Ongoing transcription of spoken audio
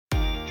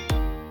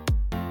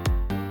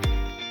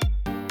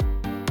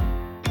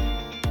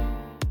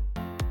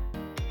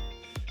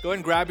Go ahead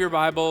and grab your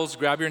Bibles,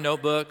 grab your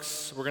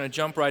notebooks. We're going to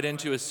jump right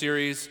into a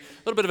series, a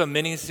little bit of a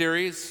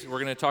mini-series. We're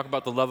going to talk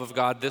about the love of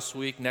God this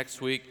week, next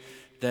week,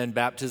 then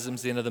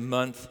baptism's the end of the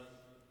month.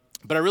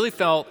 But I really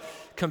felt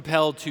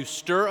compelled to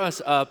stir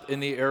us up in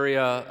the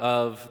area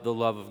of the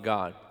love of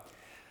God.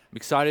 I'm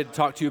excited to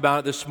talk to you about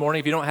it this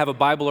morning. If you don't have a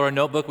Bible or a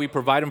notebook, we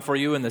provide them for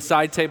you in the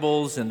side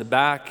tables, in the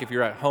back. If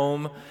you're at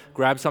home,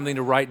 grab something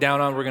to write down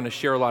on. We're going to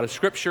share a lot of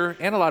scripture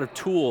and a lot of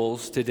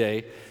tools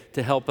today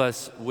to help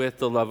us with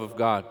the love of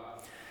God.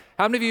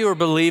 How many of you are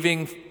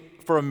believing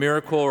for a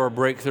miracle or a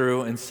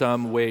breakthrough in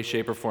some way,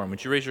 shape, or form?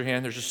 Would you raise your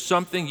hand? There's just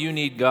something you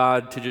need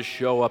God to just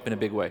show up in a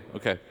big way.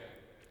 Okay.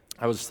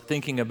 I was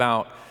thinking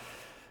about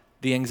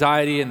the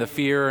anxiety and the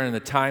fear and the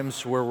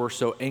times where we're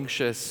so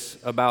anxious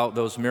about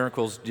those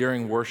miracles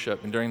during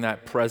worship and during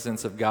that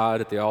presence of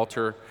God at the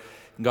altar.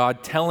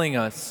 God telling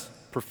us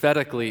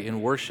prophetically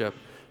in worship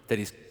that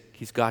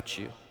He's got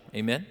you.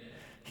 Amen?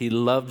 He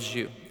loves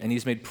you and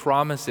He's made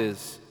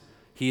promises.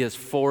 He is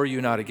for you,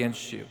 not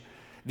against you.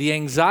 The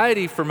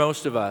anxiety for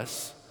most of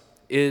us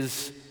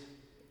is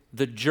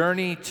the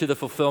journey to the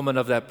fulfillment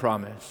of that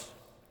promise.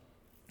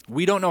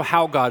 We don't know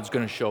how God's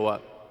going to show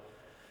up.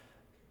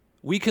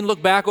 We can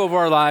look back over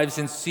our lives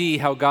and see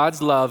how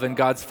God's love and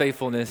God's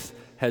faithfulness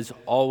has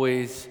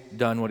always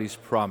done what He's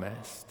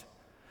promised.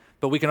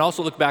 But we can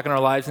also look back in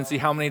our lives and see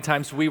how many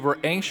times we were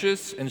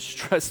anxious and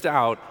stressed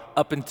out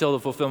up until the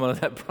fulfillment of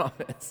that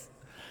promise.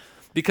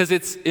 Because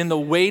it's in the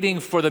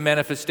waiting for the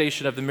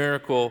manifestation of the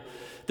miracle.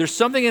 There's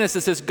something in us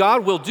that says,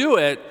 God will do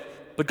it,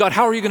 but God,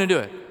 how are you going to do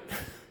it?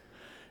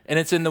 And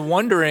it's in the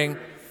wondering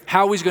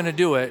how He's going to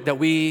do it that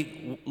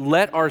we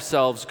let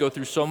ourselves go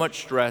through so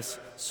much stress,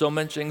 so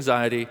much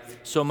anxiety,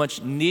 so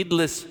much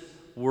needless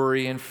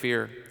worry and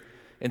fear.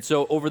 And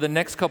so over the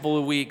next couple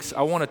of weeks,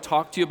 I want to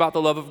talk to you about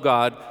the love of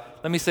God.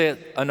 Let me say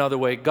it another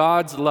way.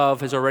 God's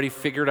love has already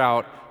figured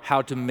out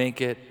how to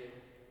make it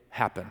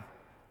happen,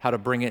 how to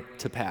bring it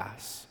to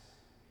pass.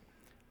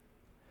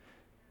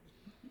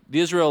 The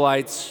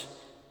Israelites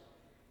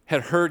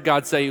had heard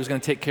God say He was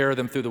going to take care of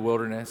them through the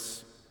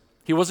wilderness.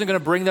 He wasn't going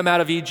to bring them out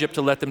of Egypt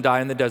to let them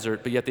die in the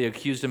desert, but yet they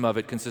accused Him of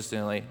it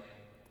consistently.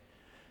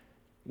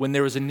 When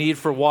there was a need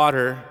for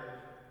water,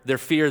 their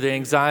fear, their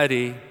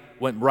anxiety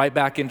went right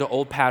back into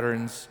old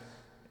patterns,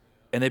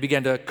 and they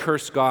began to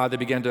curse God. They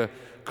began to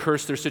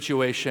curse their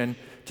situation,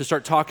 to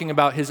start talking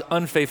about His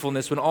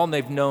unfaithfulness when all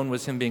they've known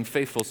was Him being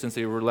faithful since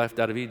they were left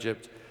out of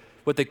Egypt.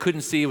 What they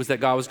couldn't see was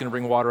that God was going to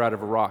bring water out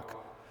of a rock.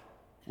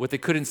 What they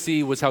couldn't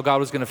see was how God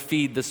was going to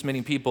feed this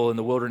many people in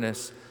the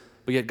wilderness.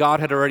 But yet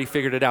God had already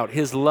figured it out.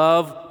 His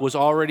love was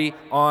already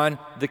on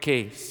the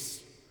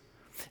case.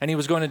 And He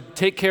was going to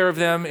take care of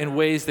them in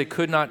ways they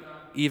could not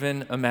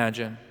even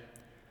imagine.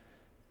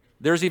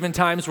 There's even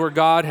times where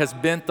God has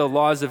bent the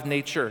laws of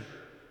nature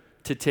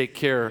to take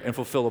care and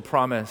fulfill a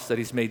promise that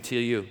He's made to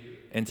you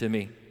and to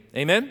me.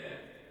 Amen?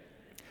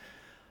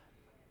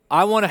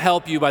 I want to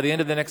help you by the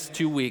end of the next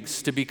 2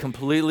 weeks to be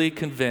completely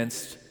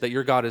convinced that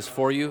your God is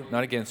for you,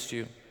 not against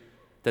you,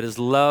 that His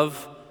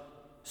love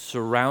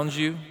surrounds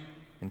you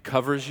and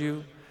covers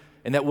you,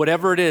 and that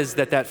whatever it is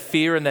that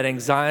fear and that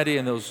anxiety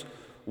and those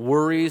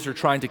worries are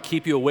trying to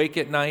keep you awake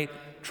at night,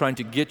 trying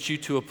to get you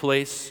to a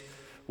place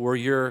where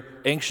you're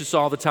anxious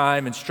all the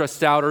time and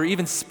stressed out, or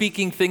even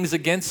speaking things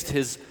against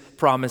His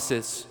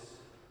promises,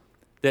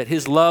 that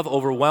His love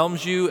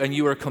overwhelms you and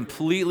you are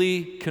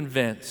completely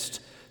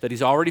convinced that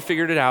He's already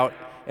figured it out,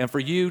 and for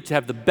you to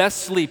have the best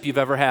sleep you've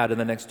ever had in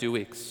the next 2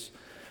 weeks.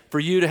 For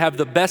you to have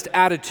the best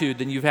attitude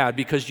than you've had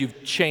because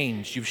you've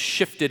changed, you've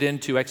shifted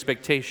into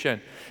expectation,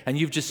 and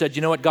you've just said,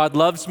 you know what, God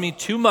loves me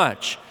too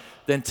much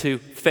than to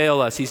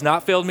fail us. He's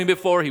not failed me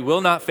before, He will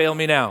not fail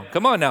me now.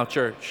 Come on now,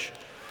 church.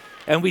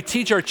 And we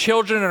teach our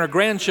children and our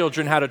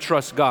grandchildren how to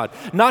trust God.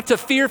 Not to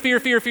fear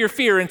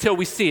until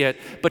we see it,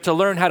 but to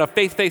learn how to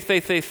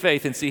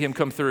faith and see Him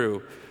come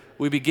through.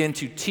 We begin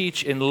to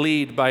teach and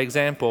lead by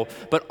example.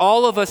 But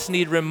all of us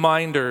need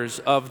reminders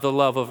of the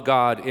love of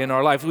God in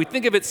our life. We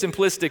think of it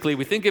simplistically.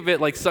 We think of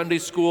it like Sunday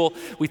school.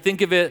 We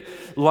think of it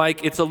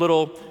like it's a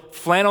little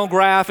flannel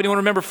graph. Anyone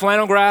remember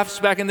flannel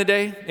graphs back in the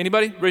day?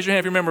 Anybody? Raise your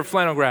hand if you remember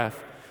flannel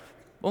graph.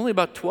 Only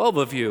about 12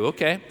 of you,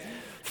 okay.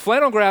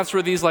 Flannel graphs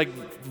were these like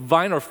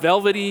vine or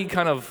velvety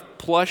kind of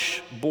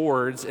plush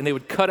boards, and they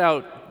would cut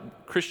out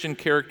Christian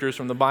characters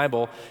from the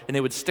Bible, and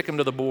they would stick them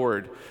to the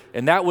board.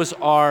 And that was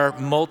our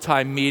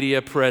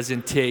multimedia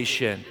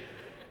presentation.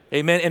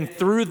 Amen. And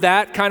through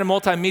that kind of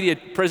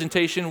multimedia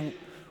presentation,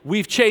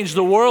 we've changed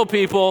the world,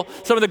 people.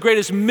 Some of the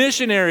greatest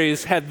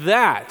missionaries had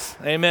that.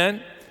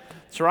 Amen.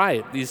 That's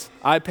right. These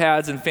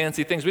iPads and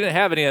fancy things. We didn't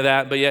have any of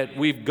that, but yet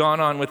we've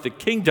gone on with the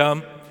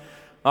kingdom.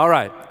 All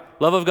right.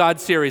 Love of God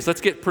series. Let's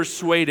get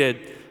persuaded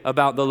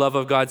about the love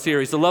of God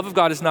series. The love of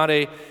God is not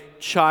a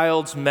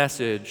child's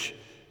message.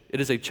 It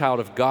is a child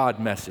of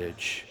God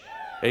message.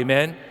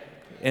 Amen?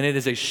 And it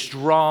is a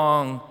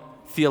strong,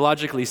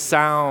 theologically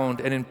sound,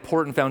 and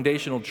important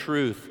foundational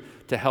truth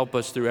to help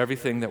us through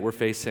everything that we're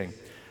facing.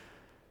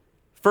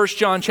 1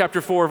 John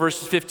chapter 4,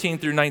 verses 15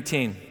 through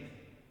 19.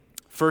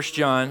 1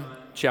 John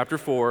chapter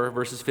 4,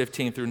 verses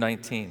 15 through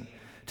 19.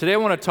 Today I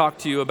want to talk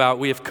to you about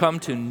we have come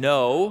to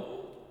know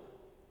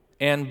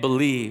and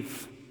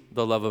believe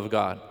the love of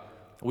God.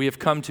 We have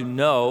come to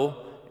know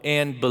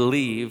and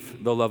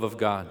believe the love of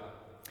God.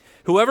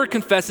 Whoever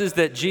confesses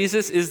that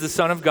Jesus is the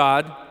Son of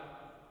God,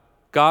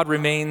 God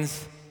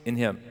remains in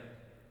him,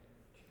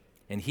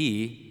 and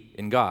he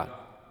in God.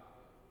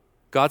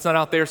 God's not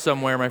out there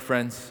somewhere, my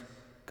friends.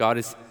 God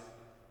is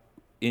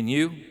in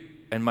you,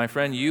 and my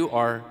friend, you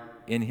are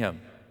in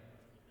him.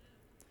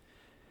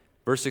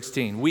 Verse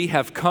 16, we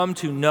have come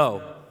to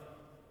know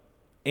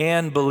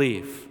and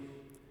believe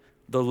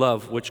the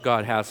love which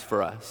God has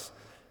for us.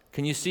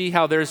 Can you see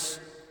how there's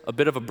a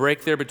bit of a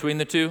break there between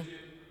the two?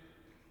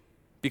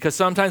 Because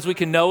sometimes we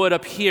can know it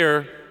up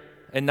here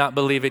and not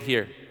believe it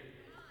here.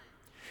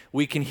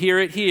 We can hear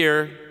it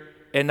here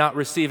and not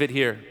receive it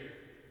here.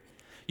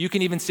 You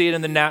can even see it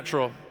in the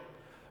natural,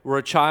 where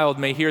a child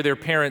may hear their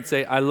parents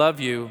say, I love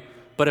you,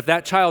 but if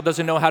that child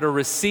doesn't know how to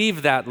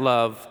receive that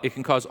love, it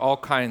can cause all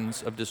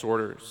kinds of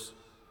disorders.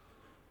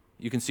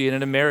 You can see it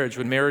in a marriage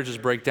when marriages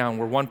break down,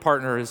 where one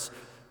partner is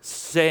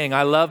saying,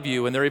 I love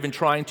you, and they're even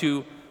trying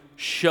to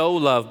show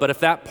love. But if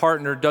that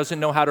partner doesn't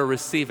know how to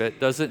receive it,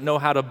 doesn't know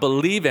how to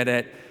believe in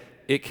it,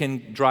 it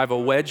can drive a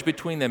wedge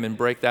between them and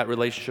break that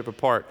relationship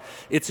apart.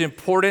 It's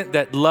important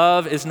that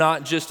love is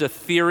not just a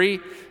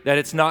theory, that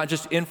it's not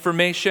just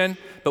information,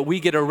 but we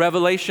get a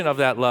revelation of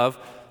that love.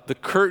 The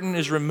curtain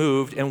is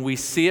removed and we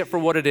see it for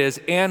what it is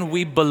and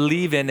we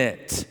believe in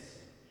it.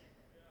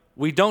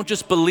 We don't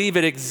just believe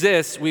it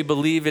exists, we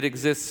believe it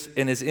exists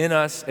and is in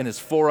us and is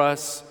for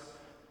us.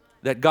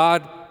 That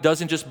God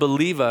doesn't just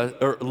believe us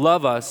or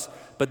love us,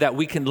 but that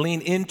we can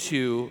lean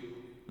into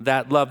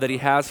that love that he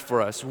has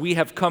for us. We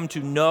have come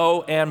to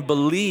know and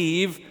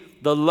believe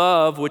the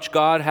love which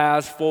God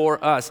has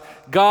for us.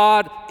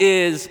 God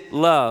is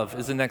love,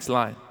 is the next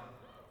line.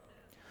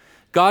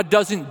 God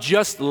doesn't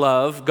just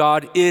love,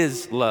 God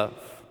is love.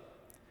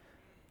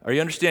 Are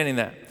you understanding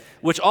that?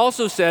 Which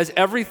also says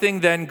everything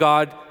then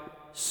God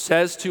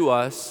says to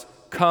us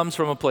comes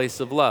from a place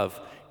of love,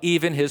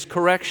 even his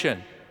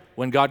correction.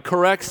 When God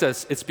corrects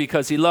us, it's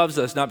because he loves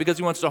us, not because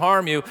he wants to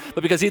harm you,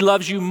 but because he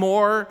loves you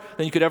more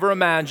than you could ever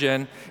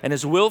imagine, and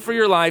his will for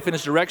your life and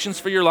his directions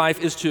for your life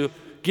is to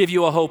give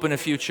you a hope and a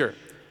future.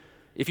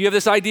 If you have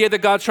this idea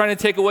that God's trying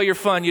to take away your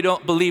fun, you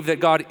don't believe that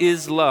God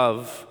is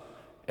love,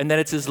 and that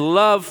it's his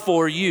love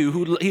for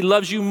you, he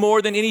loves you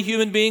more than any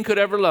human being could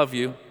ever love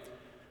you.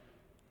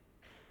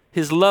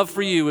 His love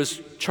for you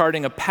is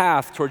charting a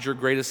path towards your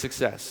greatest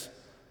success,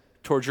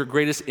 towards your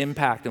greatest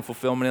impact and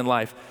fulfillment in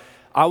life.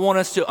 I want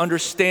us to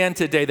understand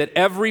today that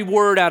every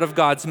word out of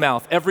God's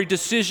mouth, every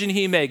decision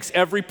he makes,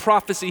 every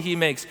prophecy he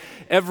makes,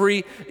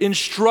 every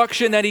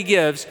instruction that he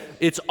gives,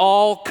 it's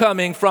all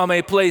coming from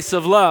a place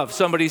of love.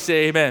 Somebody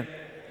say amen.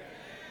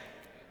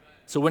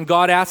 So when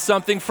God asks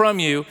something from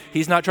you,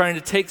 he's not trying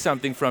to take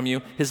something from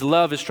you. His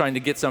love is trying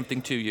to get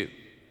something to you.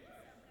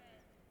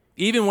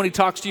 Even when he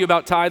talks to you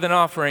about tithe and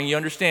offering, you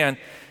understand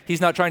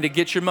he's not trying to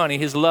get your money.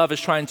 His love is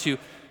trying to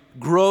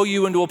grow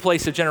you into a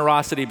place of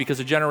generosity, because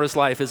a generous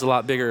life is a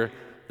lot bigger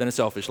than a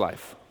selfish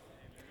life.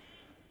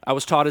 I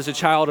was taught as a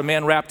child, a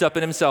man wrapped up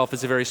in himself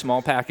is a very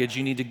small package.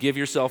 You need to give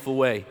yourself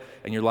away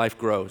and your life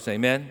grows.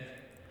 Amen?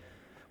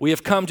 We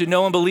have come to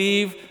know and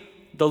believe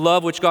the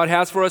love which God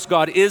has for us.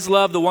 God is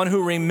love. The one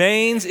who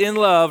remains in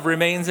love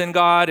remains in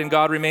God, and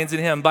God remains in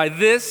him. By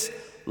this,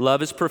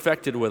 love is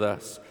perfected with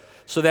us,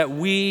 so that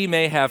we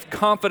may have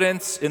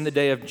confidence in the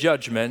day of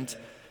judgment,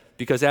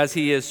 because as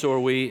he is, so are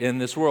we in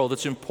this world.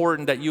 It's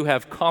important that you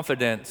have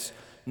confidence,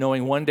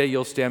 knowing one day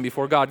you'll stand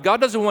before God.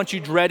 God doesn't want you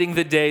dreading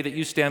the day that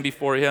you stand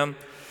before him.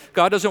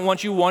 God doesn't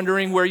want you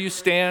wondering where you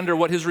stand or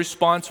what his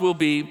response will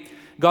be.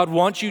 God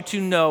wants you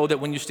to know that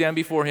when you stand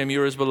before him,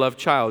 you're his beloved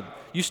child.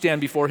 You stand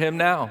before him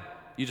now.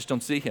 You just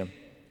don't see him.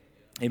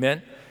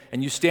 Amen?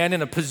 And you stand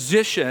in a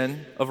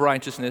position of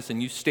righteousness,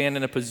 and you stand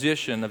in a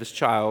position of his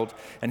child,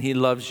 and he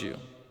loves you.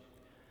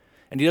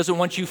 And he doesn't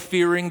want you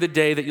fearing the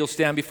day that you'll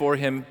stand before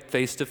him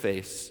face to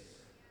face,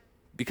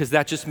 because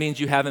that just means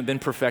you haven't been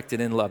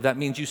perfected in love. That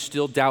means you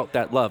still doubt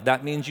that love.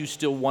 That means you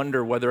still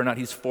wonder whether or not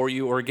he's for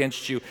you or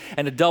against you.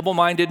 And a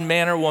double-minded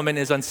man or woman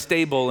is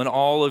unstable in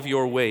all of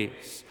your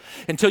ways.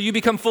 Until you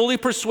become fully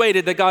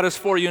persuaded that God is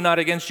for you, not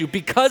against you,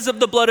 because of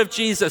the blood of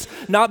Jesus,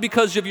 not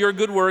because of your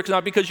good works,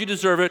 not because you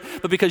deserve it,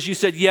 but because you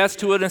said yes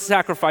to a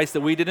sacrifice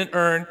that we didn't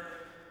earn,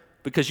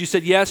 because you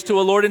said yes to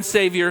a Lord and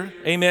Savior,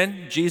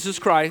 amen, Jesus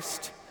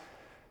Christ,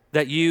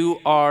 that you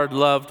are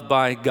loved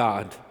by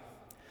God.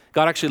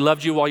 God actually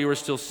loved you while you were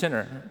still a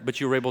sinner,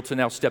 but you were able to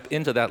now step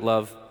into that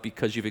love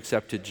because you've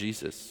accepted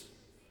Jesus.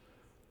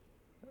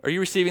 Are you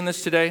receiving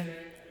this today?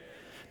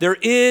 There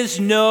is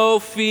no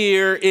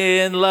fear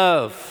in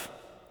love.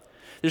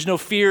 There's no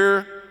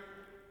fear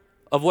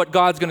of what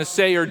God's going to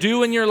say or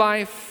do in your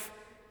life,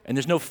 and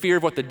there's no fear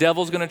of what the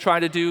devil's going to try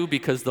to do,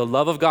 because the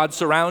love of God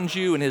surrounds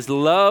you, and his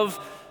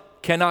love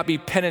cannot be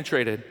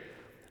penetrated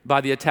by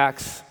the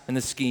attacks and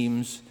the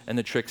schemes and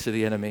the tricks of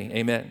the enemy.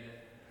 Amen.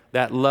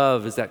 That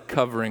love is that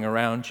covering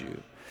around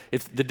you.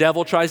 If the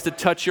devil tries to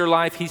touch your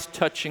life, he's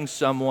touching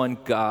someone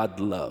God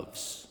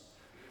loves.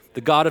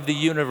 The God of the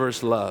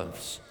universe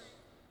loves.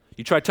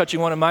 You try touching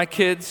one of my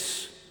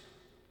kids,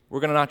 we're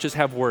going to not just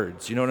have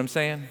words. You know what I'm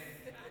saying?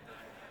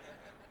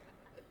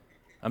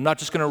 I'm not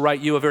just going to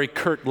write you a very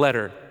curt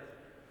letter.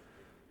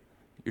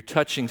 You're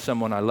touching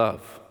someone I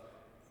love.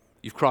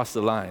 You've crossed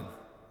the line.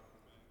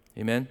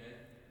 Amen?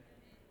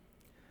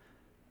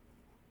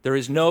 There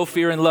is no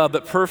fear in love,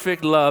 but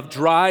perfect love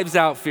drives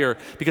out fear,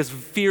 because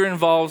fear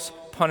involves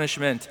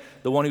punishment.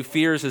 The one who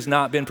fears has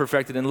not been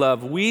perfected in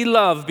love. We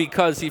love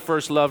because he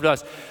first loved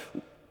us.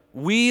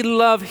 We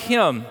love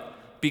him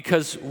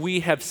because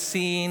we have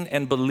seen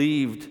and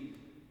believed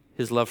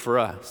his love for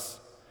us.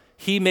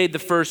 He made the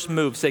first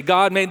move. Say,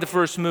 God made the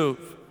first move.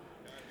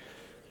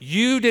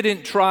 You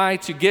didn't try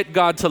to get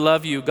God to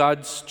love you.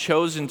 God's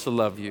chosen to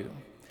love you.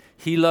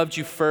 He loved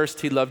you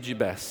first. He loved you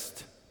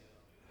best.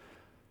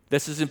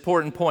 This is an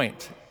important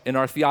point in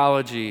our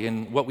theology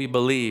and what we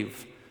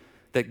believe,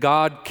 that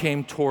God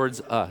came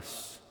towards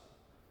us,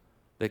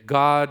 that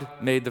God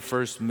made the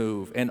first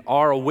move, and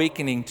our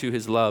awakening to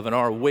his love and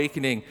our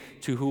awakening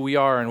to who we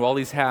are and all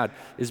he's had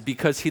is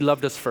because he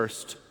loved us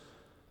first.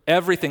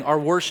 Everything, our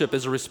worship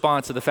is a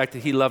response to the fact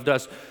that he loved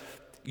us.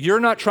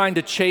 You're not trying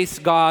to chase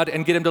God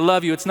and get him to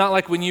love you. It's not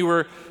like when you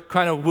were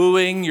kind of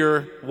wooing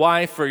your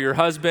wife or your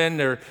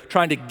husband or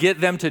trying to get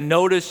them to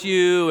notice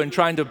you and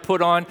trying to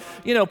put on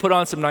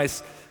some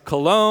nice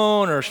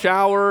cologne or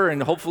shower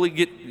and hopefully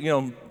get,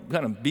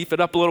 kind of beef it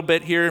up a little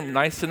bit here,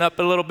 nicen up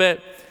a little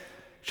bit.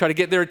 Try to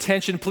get their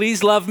attention.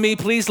 Please love me.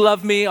 Please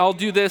love me. I'll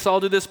do this.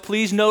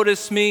 Please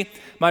notice me.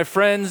 My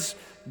friends,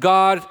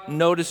 God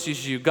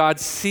notices you. God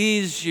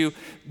sees you.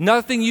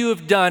 Nothing you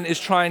have done is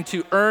trying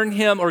to earn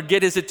him or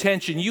get his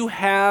attention. You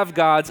have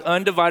God's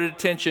undivided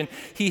attention.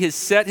 He has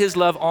set his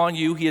love on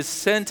you. He has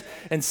sent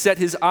and set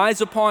his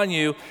eyes upon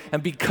you.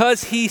 And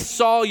because he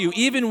saw you,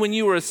 even when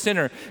you were a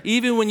sinner,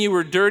 even when you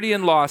were dirty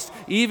and lost,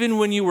 even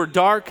when you were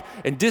dark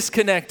and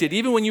disconnected,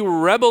 even when you were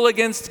rebel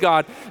against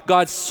God,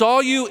 God saw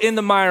you in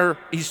the mire.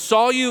 He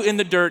saw you in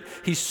the dirt.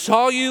 He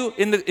saw you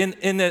in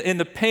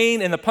the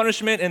pain and the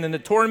punishment and in the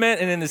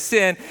torment and in the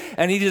sin,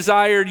 and he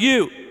desired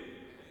you.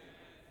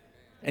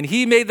 And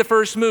he made the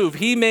first move.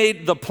 He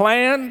made the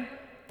plan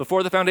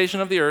before the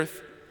foundation of the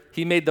earth.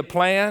 He made the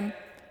plan,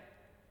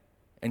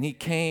 and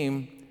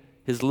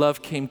his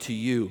love came to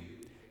you.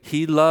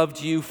 He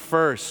loved you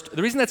first.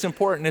 The reason that's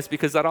important is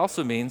because that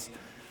also means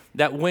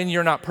that when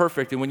you're not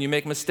perfect and when you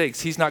make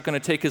mistakes, he's not going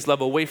to take his love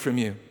away from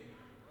you.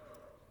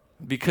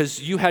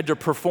 Because you had to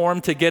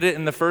perform to get it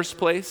in the first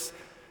place,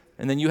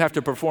 and then you have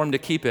to perform to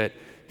keep it.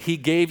 He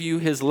gave you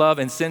his love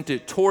and sent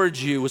it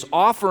towards you, was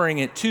offering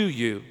it to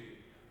you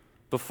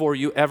before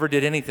you ever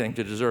did anything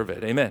to deserve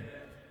it. Amen.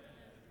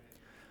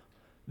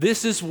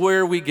 This is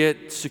where we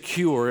get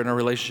secure in our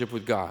relationship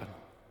with God.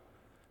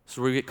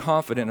 So we get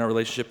confident in our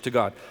relationship to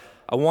God.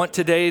 I want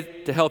today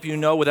to help you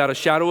know without a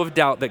shadow of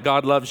doubt that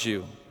God loves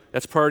you.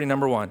 That's priority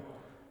number one.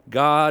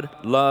 God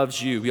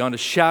loves you beyond a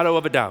shadow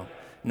of a doubt.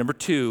 Number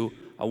two,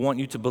 I want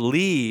you to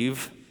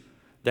believe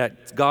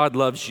that God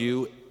loves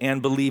you and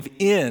believe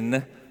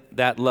in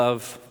that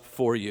love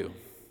for you.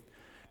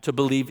 To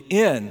believe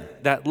in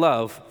that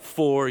love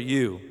for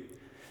you.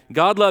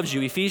 God loves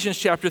you. Ephesians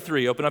chapter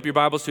 3. Open up your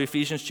Bibles to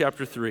Ephesians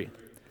chapter 3.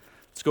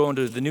 Let's go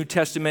into the New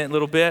Testament a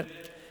little bit.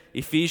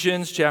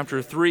 Ephesians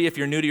chapter 3. If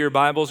you're new to your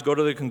Bibles, go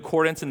to the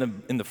concordance in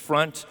the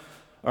front.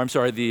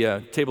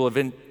 The table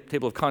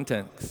of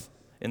contents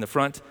in the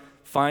front.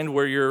 Find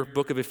where your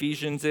book of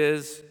Ephesians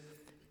is.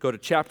 Go to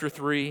chapter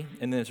 3,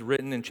 and then it's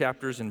written in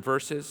chapters and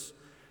verses.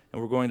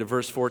 And we're going to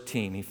verse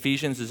 14.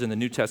 Ephesians is in the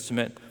New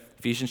Testament.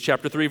 Ephesians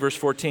chapter 3, verse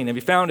 14. Have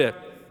you found it?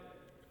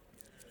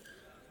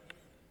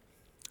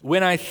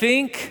 When I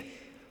think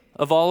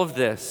of all of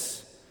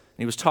this, and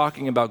he was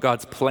talking about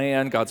God's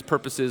plan, God's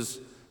purposes,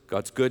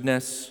 God's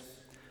goodness.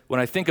 When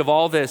I think of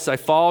all this, I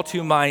fall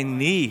to my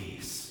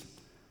knees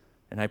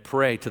and I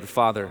pray to the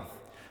Father,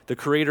 the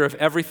creator of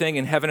everything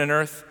in heaven and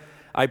earth.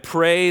 I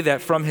pray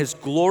that from his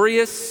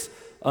glorious,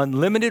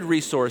 unlimited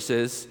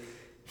resources,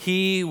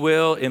 he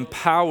will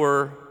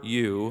empower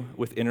you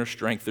with inner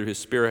strength through his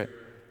Spirit.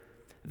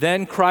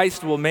 Then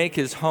Christ will make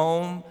his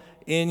home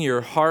in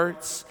your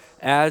hearts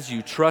as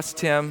you trust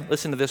him.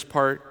 Listen to this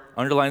part,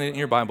 underline it in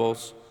your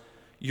Bibles.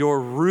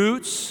 Your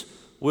roots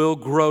will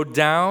grow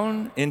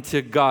down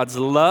into God's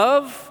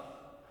love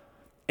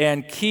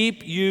and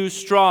keep you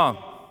strong.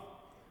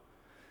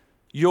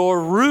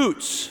 Your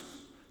roots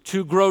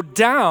to grow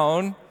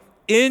down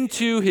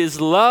into his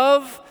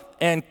love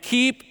and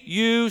keep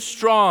you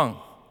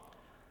strong.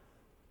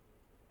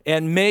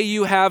 And may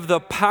you have the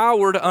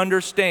power to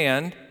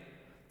understand,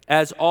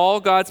 as all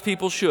God's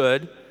people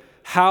should,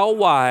 how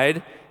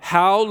wide,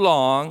 how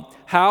long,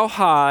 how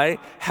high,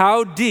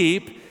 how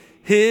deep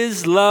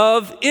his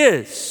love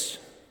is.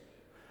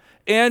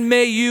 And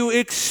may you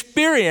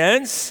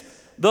experience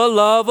the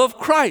love of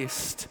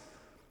Christ,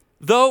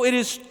 though it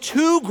is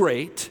too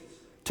great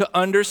to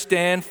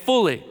understand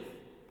fully.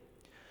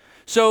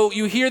 So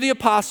you hear the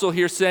apostle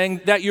here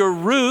saying that your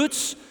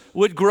roots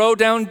would grow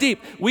down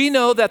deep. We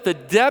know that the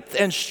depth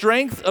and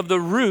strength of the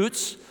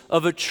roots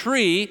of a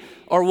tree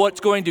are what's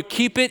going to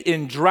keep it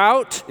in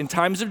drought, in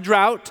times of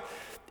drought,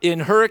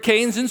 in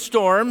hurricanes and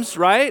storms,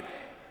 right?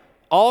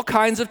 All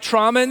kinds of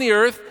trauma in the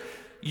earth.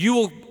 You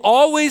will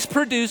always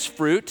produce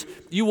fruit.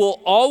 You will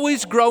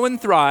always grow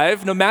and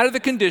thrive, no matter the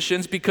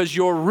conditions, because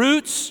your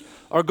roots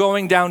are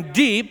going down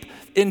deep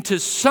into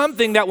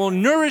something that will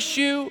nourish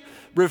you,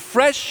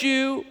 refresh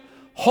you,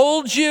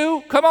 hold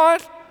you. Come on.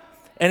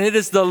 And it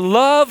is the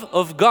love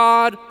of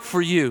God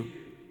for you.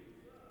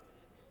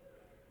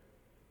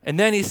 And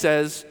then he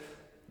says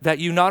that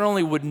you not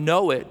only would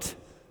know it,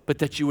 but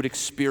that you would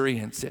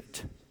experience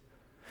it.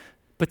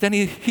 But then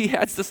he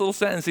adds this little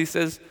sentence. He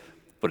says,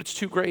 but it's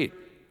too great.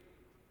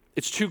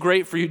 It's too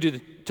great for you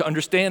to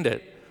understand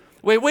it.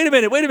 Wait a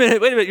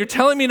minute. You're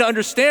telling me to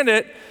understand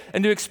it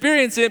and to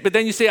experience it, but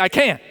then you say, I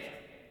can't.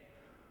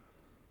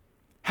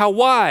 How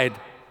wide,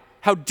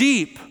 how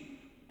deep,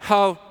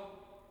 how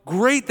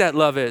great that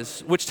love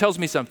is, which tells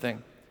me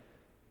something.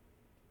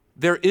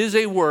 There is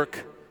a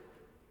work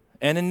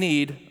and a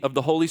need of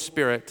the Holy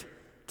Spirit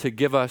to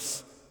give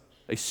us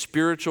a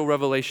spiritual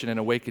revelation and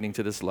awakening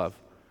to this love.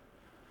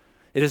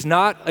 It is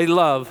not a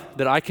love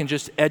that I can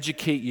just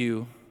educate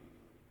you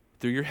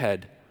through your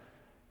head.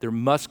 There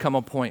must come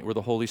a point where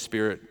the Holy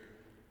Spirit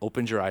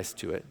opens your eyes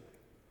to it.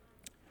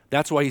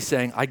 That's why he's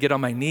saying, I get on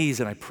my knees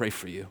and I pray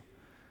for you.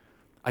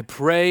 I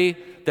pray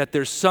that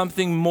there's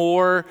something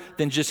more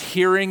than just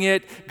hearing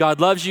it.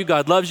 God loves you,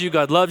 God loves you,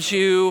 God loves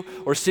you,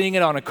 or seeing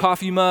it on a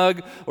coffee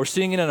mug, or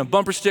seeing it on a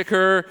bumper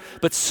sticker.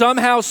 But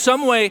somehow,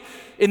 some way,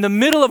 in the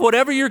middle of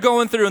whatever you're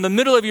going through, in the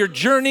middle of your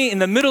journey, in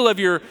the middle of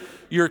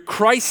your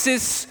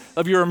crisis,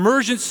 of your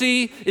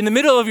emergency, in the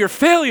middle of your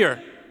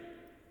failure,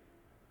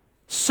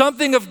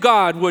 something of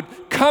God would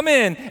come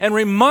in and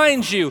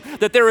remind you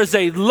that there is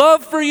a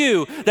love for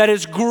you that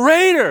is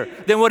greater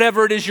than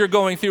whatever it is you're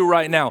going through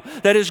right now,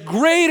 that is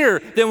greater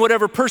than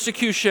whatever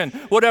persecution,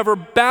 whatever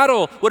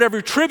battle,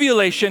 whatever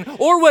tribulation,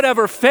 or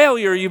whatever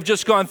failure you've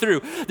just gone through.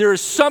 There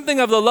is something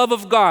of the love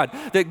of God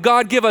that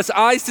God give us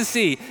eyes to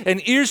see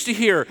and ears to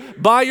hear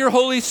by your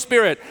Holy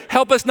Spirit.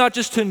 Help us not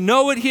just to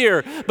know it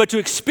here, but to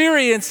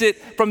experience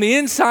it from the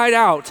inside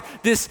out,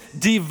 this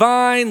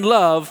divine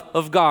love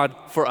of God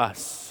for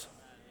us.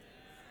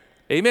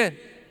 Amen.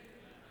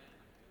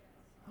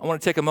 I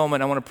want to take a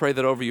moment. I want to pray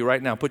that over you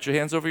right now. Put your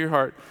hands over your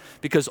heart,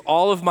 because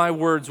all of my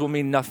words will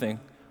mean nothing.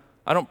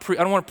 I don't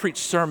want to preach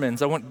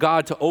sermons. I want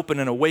God to open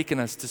and awaken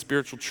us to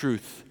spiritual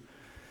truth.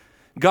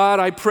 God,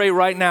 I pray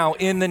right now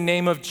in the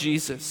name of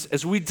Jesus,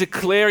 as we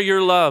declare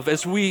your love,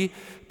 as we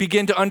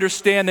begin to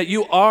understand that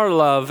you are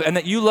love and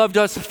that you loved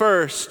us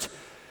first,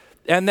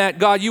 and that,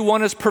 God, you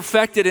want us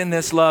perfected in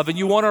this love and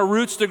you want our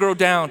roots to grow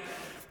down.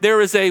 There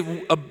is a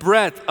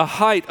breadth, a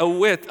height, a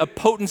width, a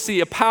potency,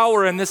 a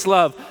power in this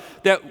love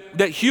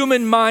that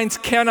human minds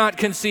cannot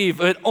conceive.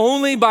 But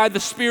only by the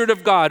Spirit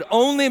of God,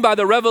 only by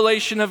the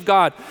revelation of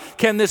God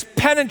can this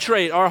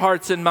penetrate our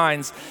hearts and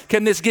minds.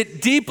 Can this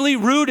get deeply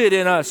rooted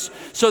in us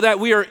so that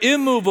we are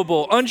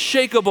immovable,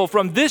 unshakable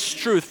from this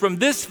truth, from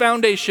this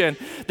foundation,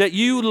 that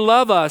you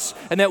love us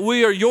and that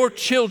we are your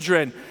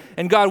children.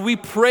 And God, we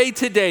pray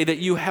today that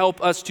you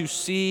help us to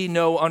see,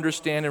 know,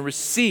 understand, and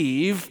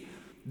receive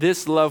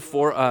this love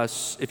for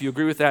us. If you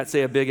agree with that,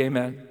 say a big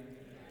amen.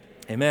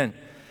 Amen.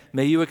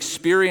 May you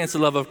experience the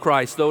love of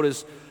Christ, though it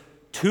is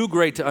too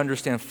great to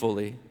understand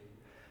fully.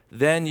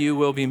 Then you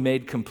will be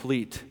made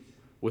complete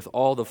with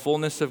all the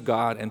fullness of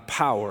God and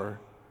power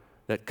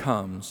that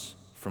comes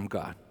from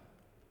God.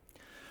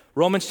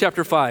 Romans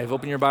chapter 5.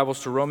 Open your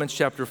Bibles to Romans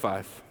chapter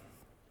 5.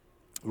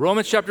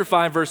 Romans chapter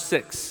 5, verse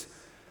 6.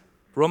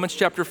 Romans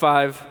chapter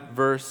 5,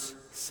 verse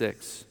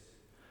 6.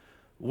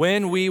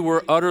 When we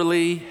were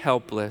utterly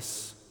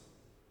helpless,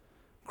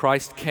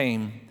 Christ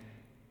came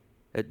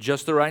at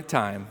just the right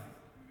time,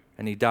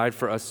 and he died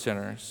for us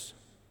sinners.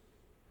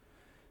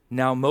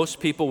 Now, most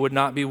people would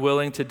not be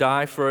willing to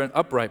die for an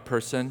upright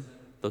person,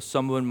 though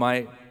someone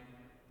might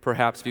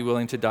perhaps be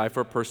willing to die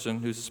for a person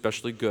who's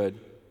especially good.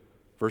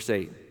 Verse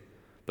 8.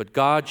 But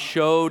God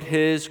showed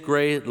his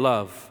great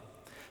love.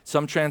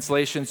 Some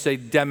translations say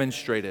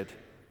demonstrated.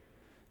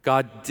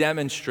 God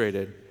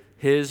demonstrated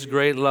his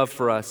great love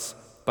for us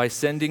by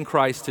sending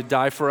Christ to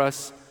die for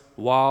us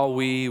while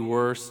we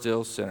were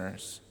still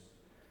sinners.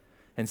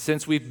 And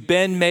since we've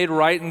been made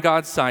right in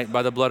God's sight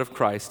by the blood of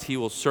Christ, he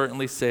will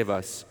certainly save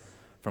us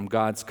from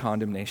God's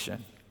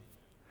condemnation.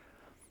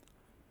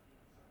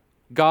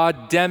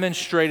 God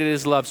demonstrated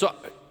his love. So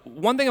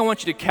one thing I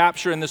want you to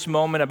capture in this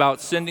moment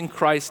about sending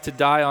Christ to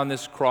die on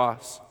this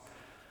cross.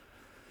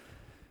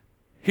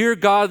 Here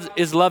God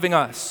is loving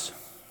us,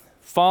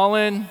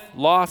 fallen,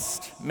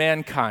 lost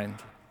mankind.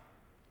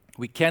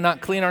 We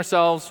cannot clean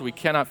ourselves. We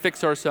cannot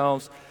fix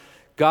ourselves.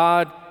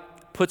 God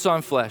puts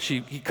on flesh.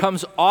 He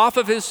comes off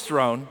of his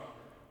throne,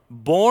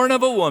 born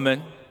of a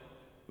woman,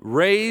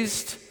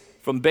 raised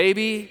from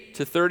baby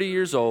to 30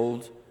 years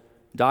old,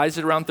 dies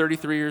at around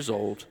 33 years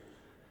old,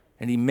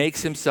 and he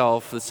makes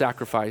himself the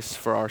sacrifice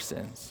for our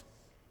sins.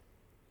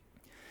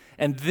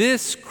 And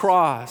this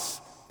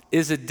cross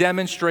is a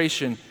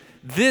demonstration,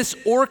 this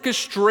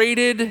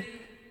orchestrated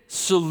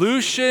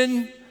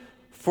solution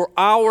for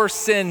our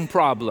sin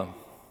problem.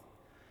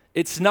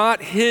 It's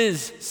not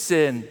his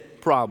sin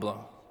problem.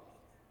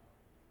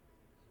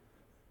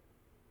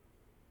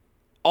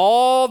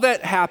 All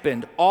that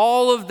happened,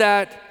 all of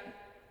that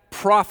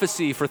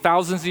prophecy for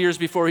thousands of years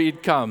before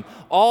he'd come,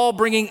 all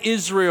bringing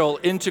Israel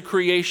into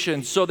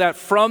creation so that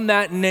from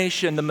that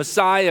nation the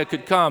Messiah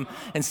could come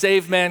and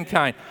save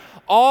mankind.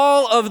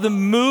 All of the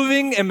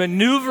moving and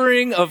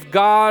maneuvering of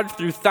God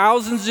through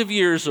thousands of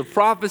years of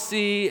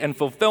prophecy and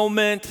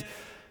fulfillment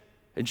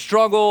and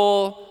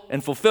struggle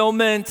and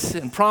fulfillment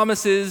and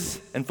promises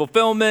and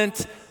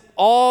fulfillment,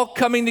 all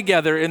coming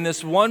together in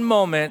this one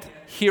moment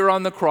here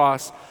on the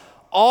cross.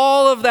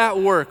 All of that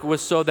work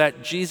was so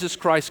that Jesus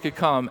Christ could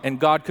come and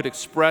God could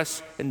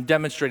express and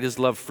demonstrate his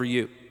love for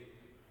you.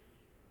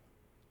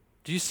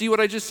 Do you see what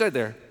I just said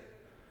there?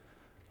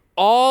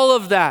 All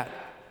of that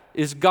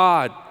is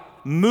God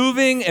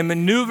moving and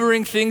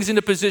maneuvering things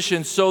into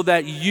position so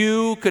that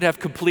you could have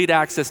complete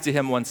access to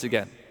him once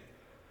again.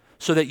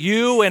 So that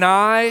you and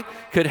I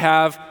could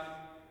have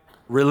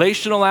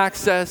relational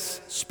access,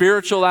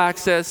 spiritual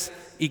access,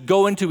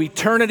 go into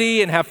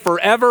eternity and have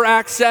forever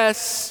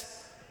access.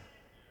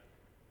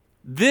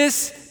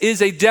 This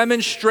is a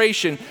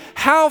demonstration.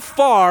 How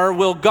far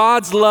will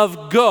God's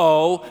love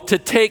go to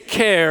take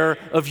care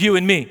of you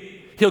and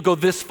me? He'll go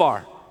this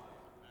far.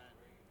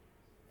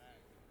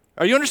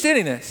 Are you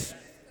understanding this?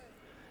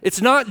 It's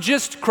not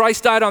just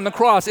Christ died on the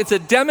cross. It's a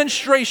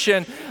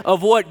demonstration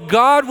of what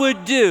God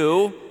would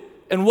do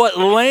and what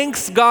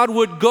lengths God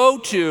would go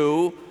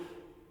to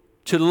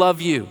love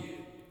you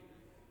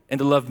and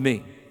to love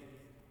me.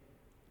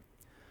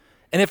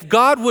 And if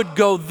God would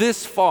go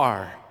this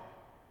far,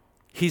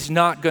 he's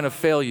not going to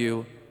fail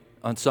you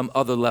on some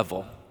other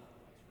level.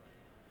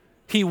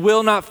 He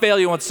will not fail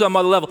you on some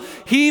other level.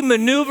 He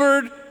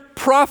maneuvered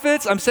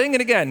prophets, I'm saying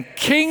it again,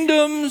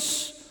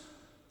 kingdoms,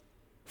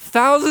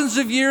 thousands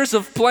of years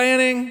of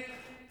planning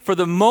for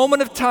the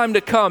moment of time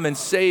to come and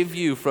save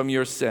you from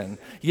your sin.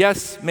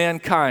 Yes,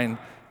 mankind,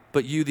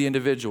 but you, the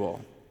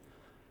individual.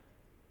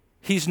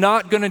 He's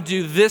not going to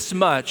do this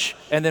much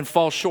and then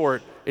fall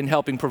short in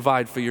helping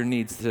provide for your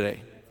needs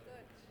today,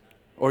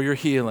 or your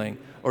healing,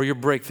 or your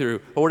breakthrough,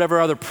 or whatever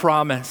other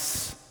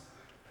promise.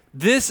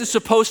 This is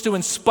supposed to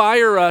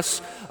inspire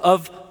us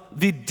of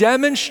the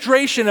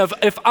demonstration of,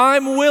 if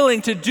I'm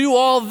willing to do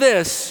all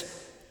this,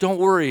 don't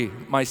worry,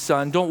 my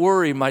son, don't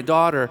worry, my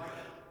daughter,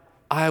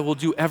 I will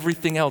do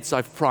everything else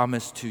I've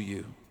promised to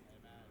you.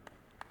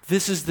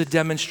 This is the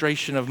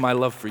demonstration of my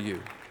love for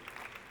you.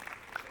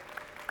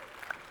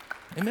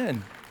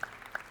 Amen.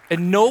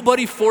 And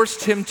nobody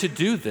forced him to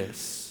do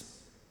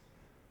this.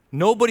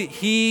 Nobody,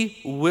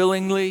 he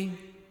willingly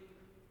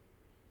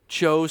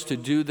chose to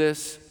do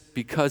this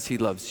because he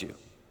loves you,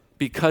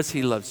 because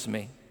he loves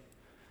me.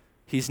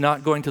 He's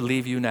not going to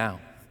leave you now.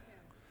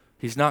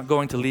 He's not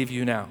going to leave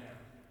you now.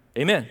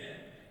 Amen.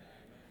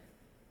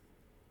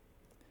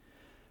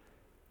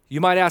 You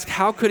might ask,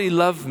 how could he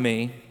love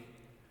me?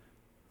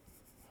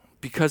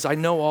 Because I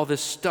know all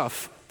this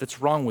stuff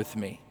that's wrong with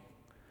me.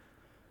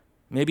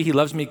 Maybe he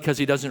loves me because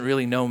he doesn't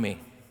really know me.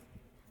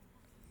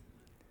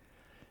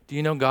 Do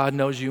you know God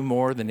knows you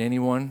more than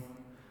anyone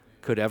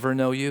could ever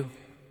know you?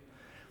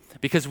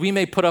 Because we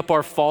may put up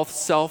our false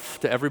self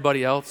to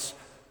everybody else,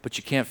 but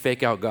you can't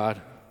fake out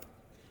God.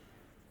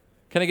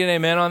 Can I get an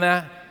amen on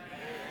that?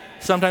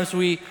 Sometimes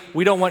we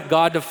don't want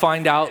God to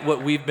find out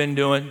what we've been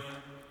doing.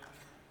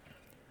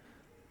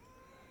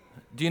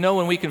 Do you know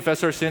when we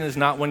confess our sin is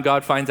not when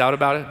God finds out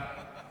about it?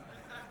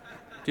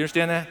 Do you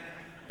understand that?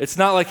 It's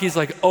not like he's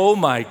like, oh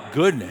my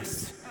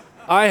goodness,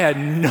 I had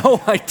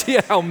no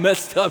idea how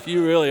messed up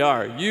you really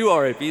are. You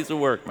are a piece of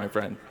work, my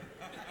friend.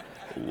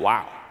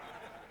 Wow.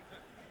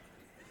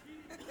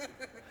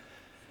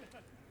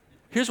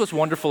 Here's what's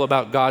wonderful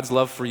about God's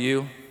love for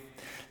you,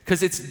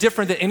 because it's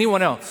different than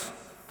anyone else.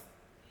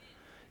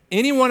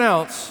 Anyone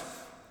else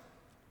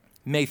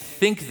may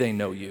think they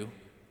know you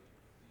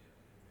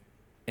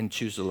and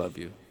choose to love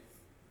you.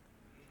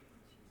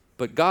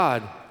 But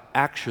God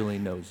actually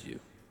knows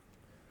you,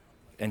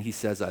 and he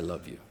says, I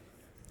love you.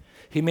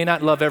 He may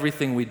not love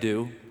everything we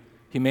do.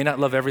 He may not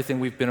love everything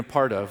we've been a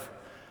part of,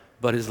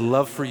 but his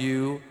love for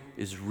you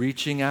is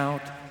reaching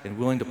out and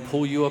willing to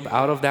pull you up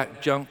out of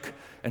that junk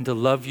and to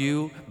love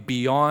you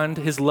beyond.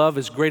 His love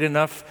is great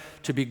enough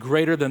to be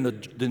greater than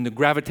the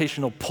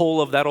gravitational pull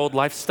of that old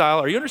lifestyle.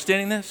 Are you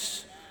understanding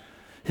this?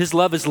 His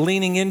love is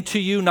leaning into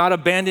you, not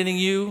abandoning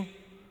you.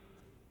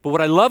 But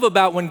what I love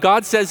about when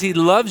God says he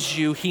loves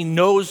you, he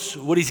knows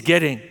what he's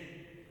getting.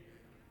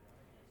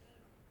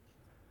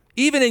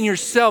 Even in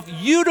yourself,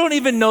 you don't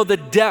even know the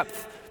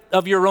depth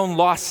of your own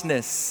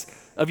lostness,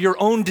 of your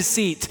own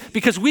deceit,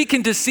 because we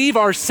can deceive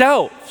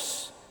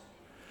ourselves.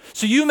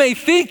 So you may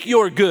think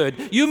you're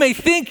good, you may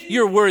think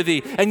you're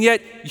worthy, and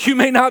yet you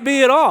may not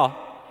be at all.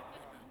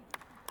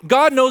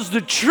 God knows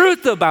the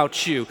truth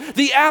about you,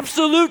 the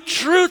absolute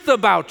truth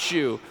about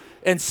you,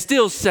 and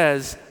still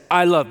says,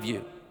 I love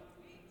you,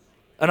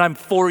 and I'm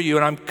for you,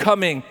 and I'm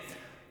coming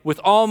with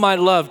all my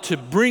love to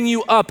bring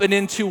you up and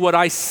into what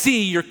I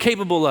see you're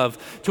capable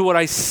of, to what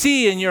I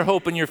see in your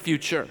hope and your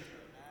future.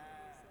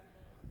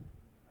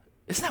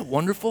 Isn't that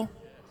wonderful?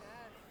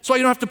 That's why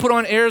you don't have to put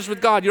on airs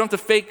with God. You don't have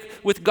to fake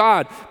with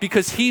God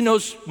because he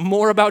knows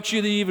more about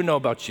you than you even know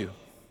about you.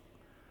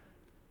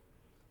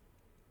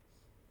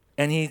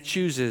 And he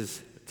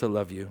chooses to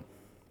love you.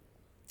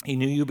 He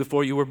knew you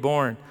before you were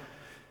born.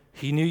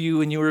 He knew you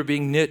when you were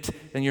being knit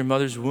in your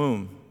mother's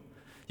womb.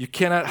 You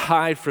cannot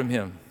hide from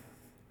him.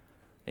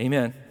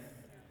 Amen.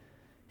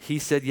 He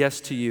said yes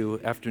to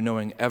you after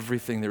knowing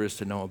everything there is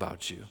to know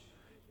about you.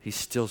 He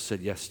still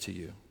said yes to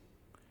you.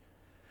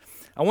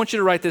 I want you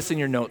to write this in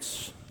your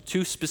notes.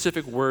 2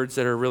 specific words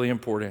that are really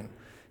important.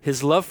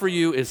 His love for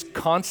you is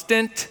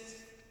constant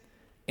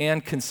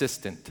and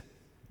consistent.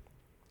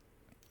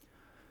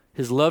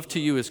 His love to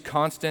you is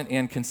constant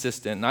and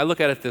consistent. And I look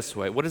at it this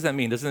way. What does that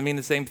mean? Doesn't it mean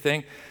the same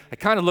thing? I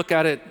kind of look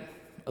at it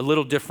a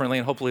little differently,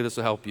 and hopefully this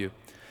will help you.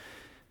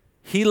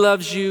 He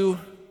loves you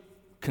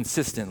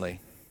consistently.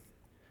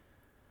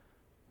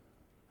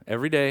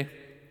 Every day.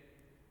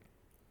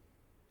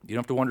 You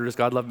don't have to wonder, does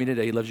God love me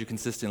today? He loves you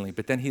consistently.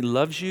 But then he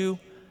loves you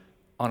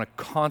on a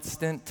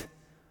constant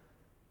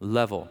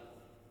level.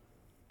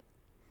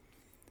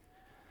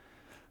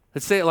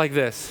 Let's say it like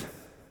this.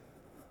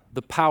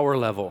 The power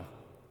level.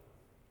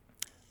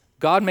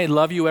 God may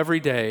love you every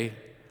day,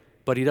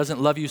 but he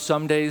doesn't love you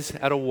some days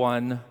at a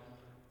 1,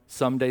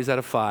 some days at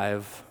a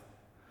 5.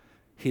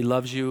 He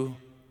loves you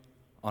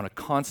on a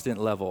constant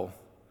level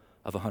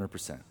of 100%.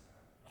 Isn't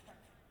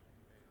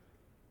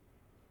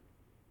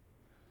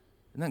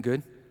that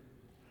good?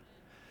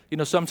 You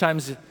know,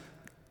 sometimes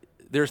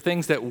there are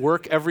things that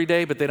work every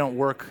day, but they don't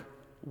work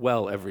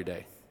well every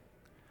day.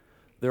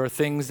 There are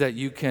things that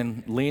you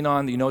can lean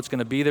on, you know it's going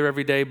to be there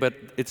every day, but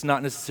it's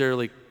not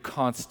necessarily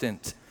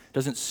constant. It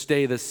doesn't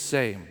stay the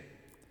same.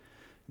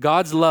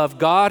 God's love,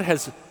 God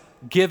has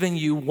given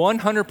you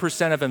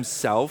 100% of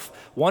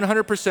himself,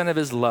 100% of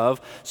his love.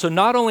 So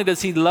not only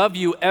does he love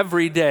you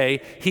every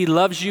day, he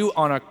loves you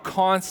on a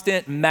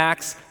constant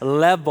max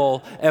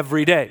level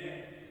every day.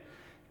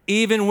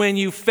 Even when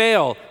you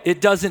fail,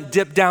 it doesn't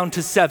dip down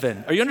to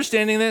 7. Are you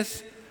understanding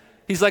this?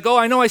 He's like, oh,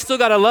 I know I still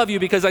got to love you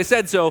because I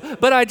said so,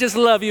 but I just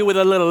love you with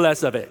a little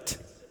less of it.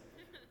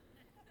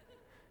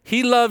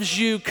 He loves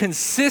you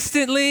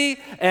consistently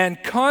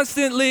and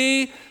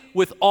constantly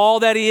with all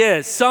that he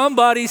is.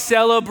 Somebody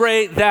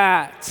celebrate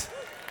that.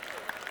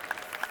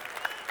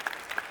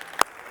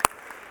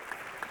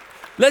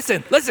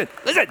 Listen to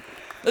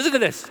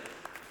this.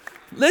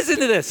 Listen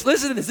to this.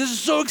 This is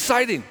so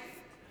exciting.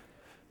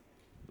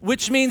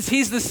 Which means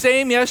he's the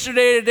same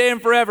yesterday, today, and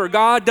forever.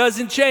 God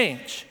doesn't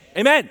change.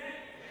 Amen.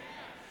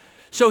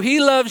 So he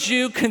loves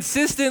you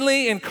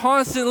consistently and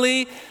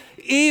constantly,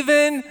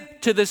 even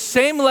to the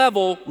same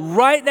level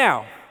right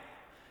now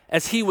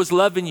as he was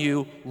loving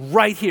you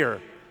right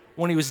here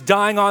when he was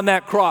dying on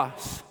that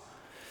cross.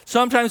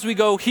 Sometimes we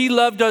go, he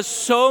loved us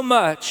so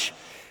much.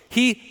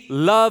 He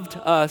loved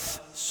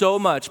us so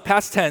much.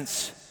 Past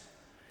tense.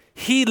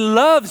 He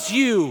loves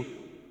you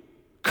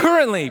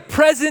currently,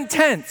 present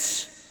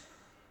tense.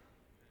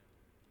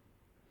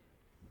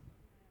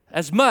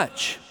 As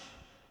much,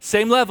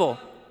 same level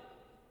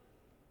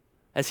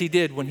as he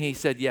did when he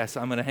said, yes,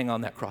 I'm going to hang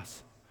on that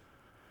cross.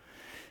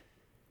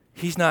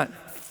 He's not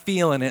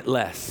feeling it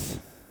less.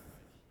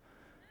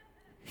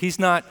 He's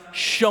not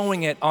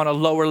showing it on a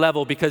lower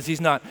level because he's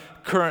not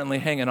currently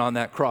hanging on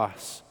that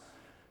cross.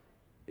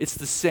 It's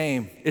the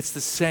same. It's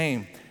the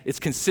same. It's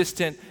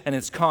consistent and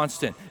it's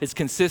constant. It's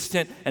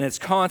consistent and it's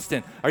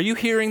constant. Are you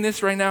hearing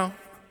this right now?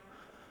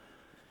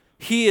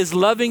 He is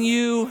loving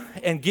you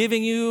and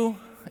giving you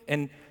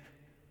and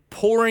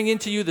pouring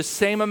into you the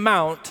same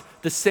amount,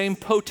 the same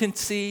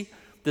potency,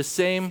 the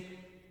same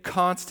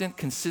constant,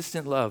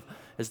 consistent love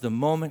as the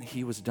moment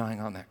he was dying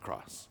on that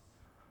cross.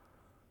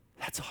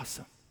 That's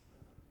awesome.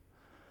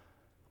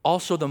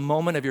 Also, the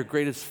moment of your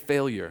greatest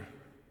failure,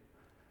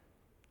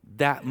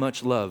 that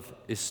much love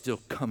is still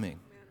coming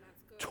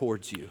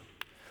towards you.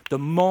 The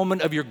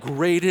moment of your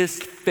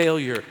greatest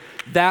failure,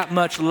 that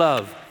much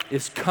love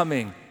is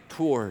coming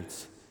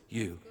towards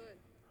you.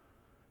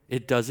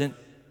 It doesn't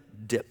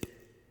dip.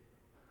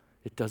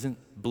 It doesn't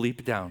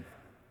bleep down.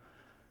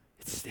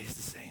 It stays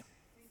the same.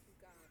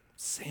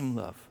 Same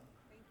love.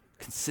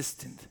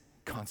 Consistent,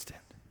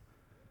 constant.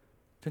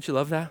 Don't you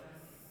love that?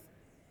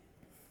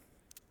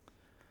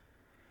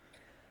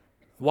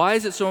 Why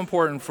is it so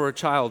important for a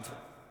child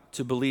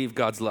to believe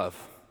God's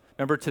love?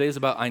 Remember, today's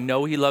about, I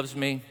know he loves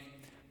me,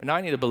 but now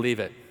I need to believe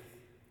it.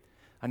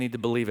 I need to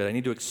believe it. I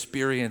need to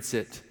experience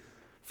it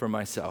for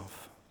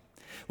myself.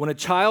 When a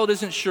child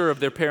isn't sure of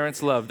their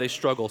parents' love, they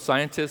struggle.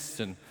 Scientists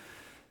and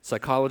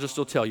psychologists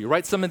will tell you,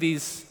 write some of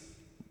these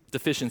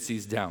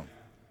deficiencies down.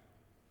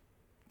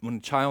 When a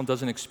child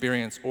doesn't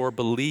experience or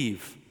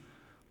believe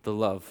the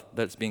love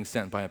that's being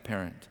sent by a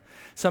parent.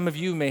 Some of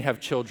you may have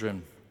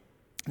children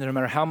that no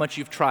matter how much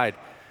you've tried,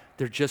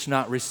 they're just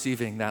not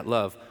receiving that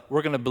love.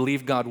 We're going to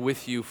believe God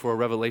with you for a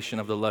revelation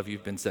of the love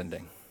you've been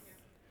sending.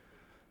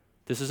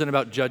 This isn't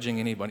about judging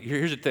anyone.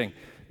 Here's the thing.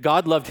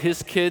 God loved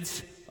his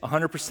kids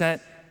 100%,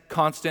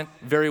 constant,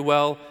 very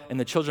well, and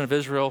the children of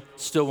Israel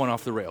still went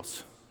off the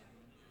rails.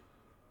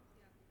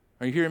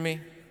 Are you hearing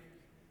me?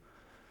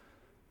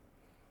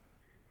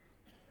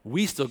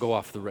 we still go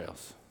off the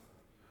rails.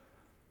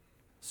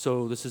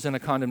 So this isn't a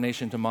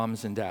condemnation to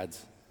moms and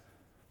dads,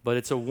 but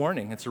it's a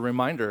warning, it's a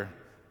reminder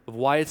of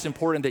why it's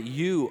important that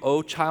you,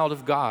 O child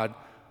of God,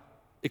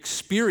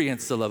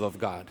 experience the love of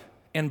God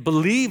and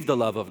believe the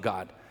love of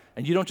God.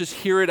 And you don't just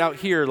hear it out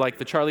here like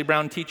the Charlie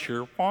Brown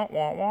teacher, wah,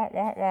 wah, wah,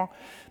 wah, wah,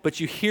 but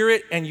you hear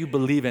it and you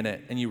believe in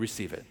it and you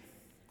receive it.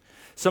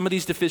 Some of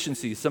these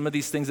deficiencies, some of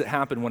these things that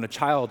happen when a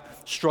child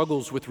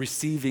struggles with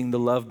receiving the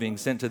love being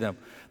sent to them,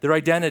 their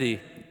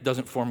identity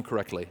doesn't form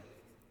correctly.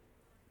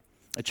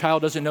 A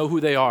child doesn't know who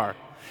they are,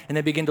 and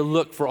they begin to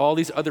look for all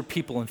these other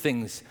people and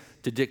things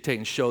to dictate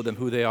and show them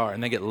who they are,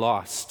 and they get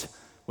lost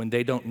when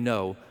they don't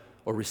know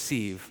or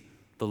receive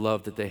the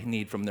love that they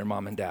need from their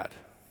mom and dad.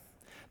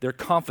 Their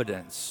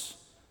confidence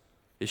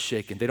is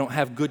shaken. They don't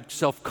have good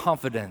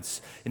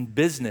self-confidence in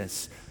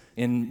business,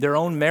 in their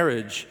own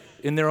marriage,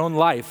 in their own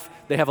life.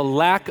 They have a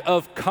lack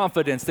of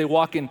confidence. They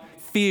walk in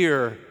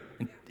fear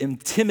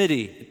and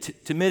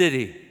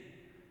timidity.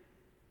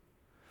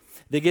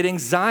 They get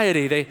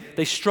anxiety.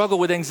 They struggle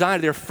with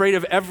anxiety. They're afraid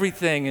of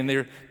everything, and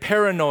they're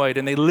paranoid,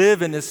 and they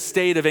live in this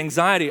state of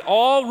anxiety,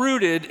 all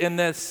rooted in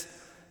this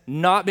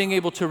not being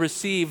able to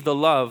receive the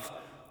love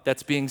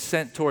that's being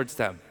sent towards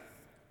them.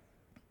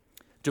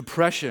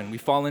 Depression, we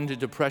fall into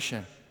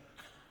depression.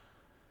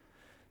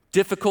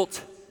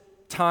 Difficult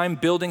time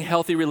building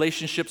healthy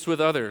relationships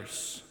with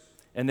others.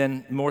 And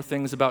then more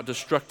things about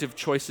destructive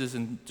choices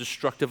and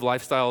destructive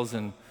lifestyles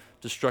and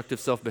destructive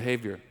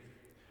self-behavior.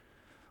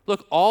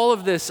 Look, all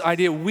of this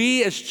idea,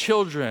 we as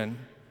children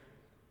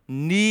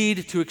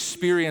need to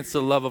experience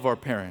the love of our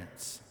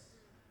parents.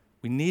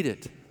 We need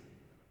it.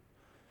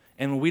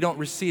 And when we don't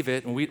receive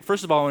it,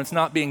 first of all, when it's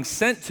not being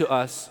sent to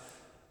us,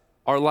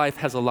 our life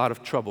has a lot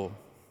of trouble.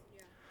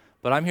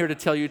 But I'm here to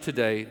tell you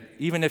today,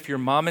 even if your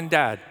mom and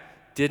dad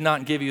did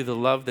not give you the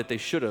love that they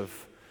should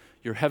have,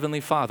 your Heavenly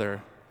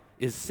Father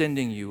is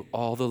sending you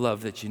all the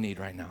love that you need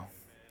right now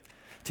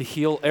to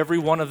heal every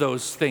one of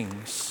those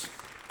things.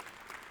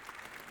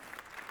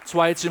 That's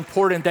why it's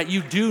important that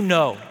you do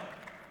know,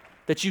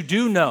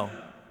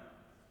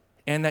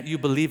 and that you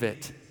believe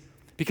it,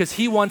 because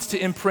He wants to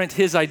imprint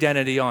His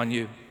identity on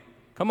you.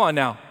 Come on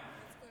now.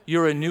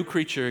 You're a new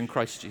creature in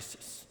Christ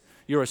Jesus.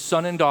 You're a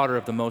son and daughter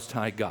of the Most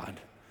High God.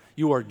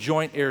 You are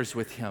joint heirs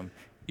with Him.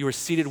 You are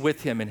seated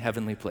with Him in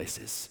heavenly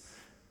places.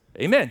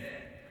 Amen.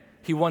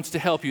 He wants to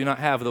help you not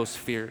have those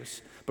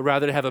fears, but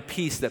rather to have a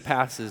peace that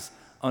passes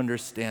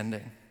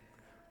understanding.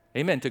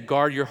 Amen. To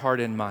guard your heart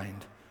and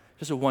mind.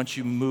 He doesn't want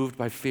you moved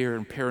by fear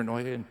and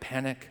paranoia and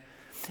panic.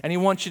 And He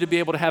wants you to be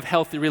able to have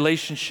healthy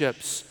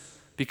relationships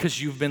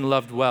because you've been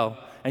loved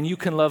well. And you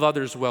can love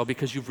others well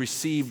because you've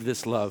received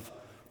this love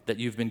that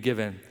you've been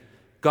given.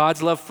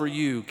 God's love for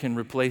you can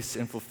replace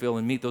and fulfill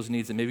and meet those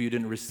needs that maybe you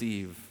didn't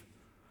receive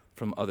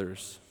from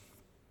others.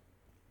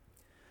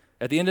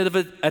 At the end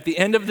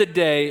of the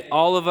day,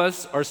 all of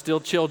us are still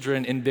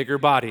children in bigger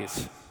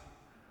bodies.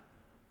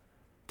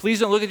 Please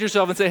don't look at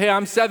yourself and say, hey,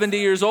 I'm 70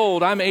 years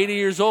old, I'm 80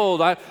 years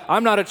old,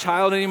 I'm not a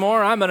child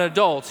anymore, I'm an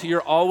adult.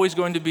 You're always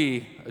going to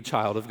be a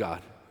child of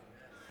God.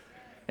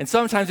 And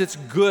sometimes it's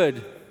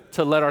good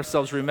to let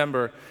ourselves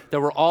remember that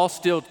we're all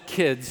still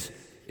kids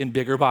in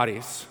bigger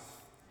bodies.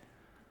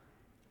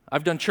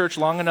 I've done church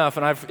long enough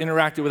and I've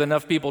interacted with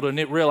enough people to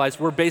realize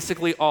we're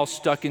basically all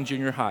stuck in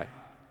junior high.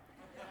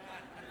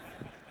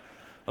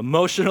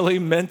 Emotionally,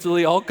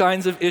 mentally, all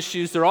kinds of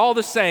issues. They're all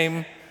the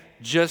same,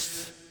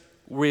 just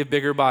we have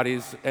bigger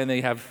bodies and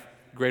they have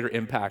greater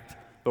impact,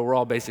 but we're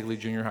all basically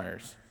junior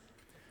hires.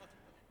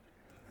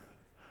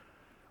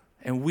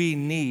 And we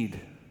need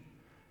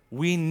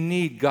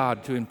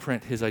God to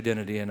imprint His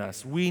identity in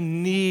us. We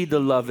need the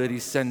love that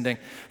He's sending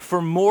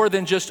for more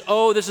than just,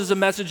 oh, this is a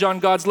message on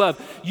God's love.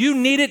 You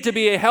need it to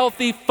be a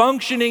healthy,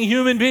 functioning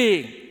human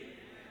being.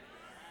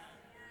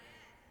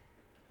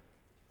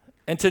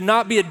 And to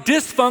not be a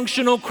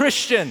dysfunctional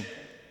Christian,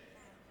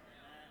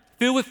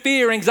 filled with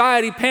fear,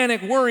 anxiety,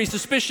 panic, worry,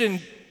 suspicion,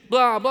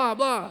 blah, blah,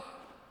 blah.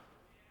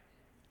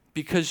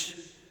 Because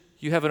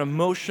you have an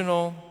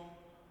emotional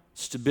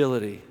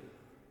stability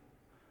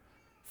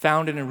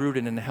founded and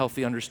rooted in a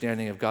healthy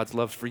understanding of God's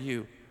love for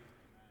you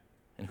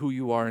and who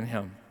you are in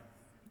Him.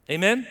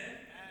 Amen?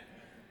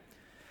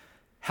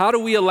 How do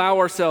we allow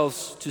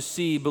ourselves to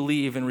see,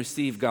 believe, and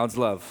receive God's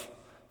love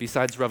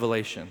besides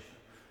revelation?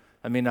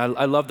 I mean,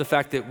 I love the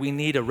fact that we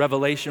need a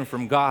revelation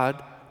from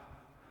God,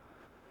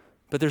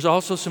 but there's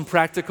also some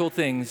practical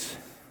things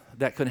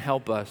that can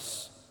help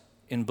us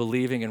in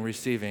believing and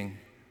receiving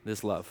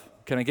this love.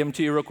 Can I give them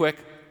to you real quick?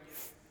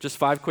 Just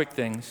 5 quick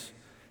things.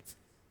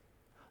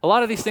 A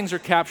lot of these things are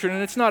captured,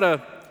 and it's not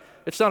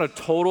a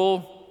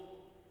total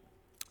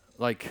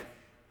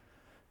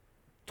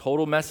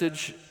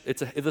message.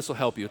 This will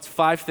help you. It's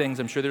 5 things.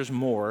 I'm sure there's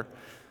more.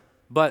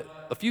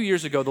 But a few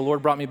years ago, the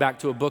Lord brought me back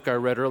to a book I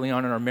read early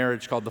on in our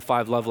marriage called The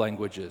 5 Love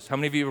Languages. How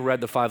many of you have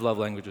read The 5 Love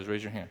Languages?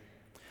 Raise your hand.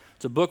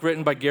 It's a book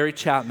written by Gary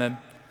Chapman.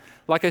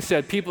 Like I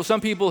said,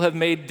 some people have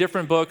made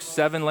different books,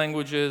 7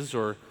 languages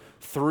or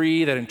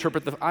 3 that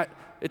interpret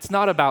it's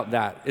not about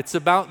that. It's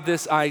about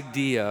this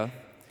idea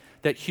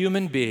that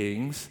human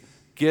beings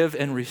give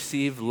and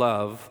receive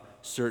love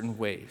certain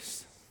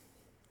ways.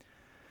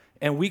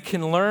 And we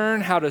can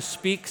learn how to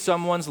speak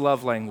someone's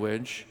love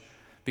language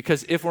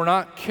because if we're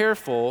not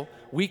careful,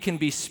 we can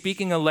be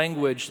speaking a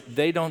language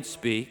they don't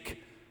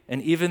speak.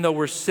 And even though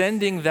we're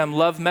sending them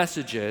love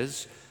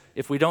messages,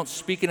 if we don't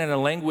speak it in a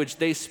language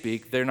they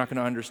speak, they're not going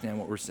to understand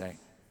what we're saying.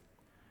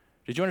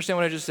 Did you understand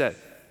what I just said?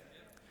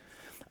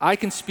 I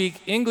can speak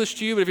English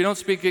to you, but if you don't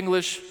speak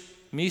English,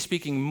 me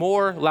speaking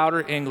more,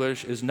 louder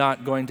English is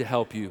not going to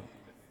help you.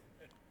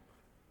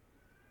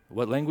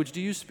 What language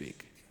do you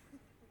speak?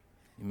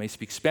 You may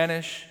speak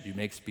Spanish, you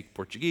may speak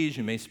Portuguese,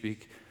 you may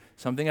speak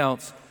something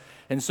else.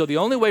 And so the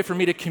only way for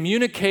me to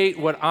communicate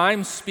what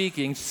I'm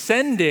speaking,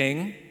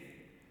 sending,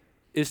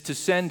 is to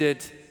send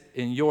it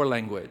in your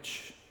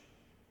language.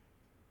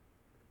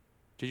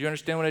 Did you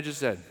understand what I just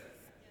said?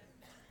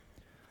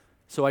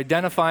 So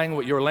identifying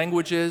what your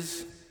language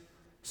is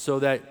so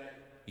that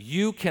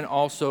you can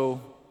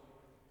also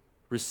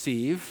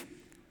receive,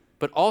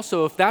 but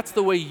also if that's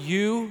the way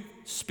you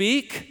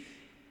speak,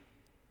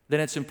 then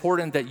it's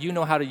important that you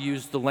know how to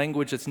use the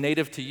language that's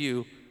native to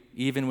you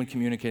even when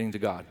communicating to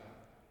God.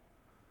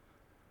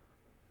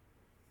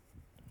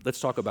 Let's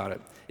talk about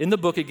it. In the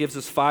book, it gives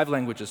us 5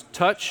 languages: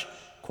 touch,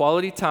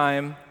 quality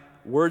time,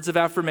 words of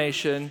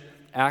affirmation,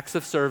 acts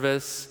of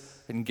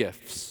service, and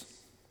gifts.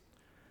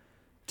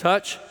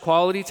 Touch,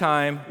 quality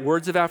time,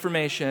 words of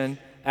affirmation,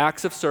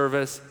 acts of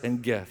service,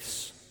 and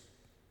gifts.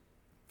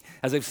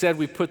 As I've said,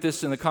 we put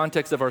this in the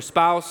context of our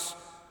spouse.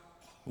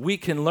 We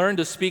can learn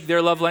to speak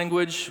their love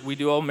language. We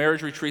do all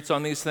marriage retreats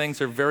on these things.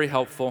 They're very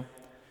helpful.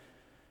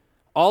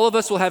 All of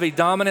us will have a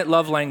dominant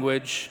love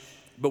language,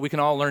 but we can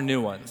all learn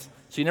new ones.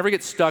 So you never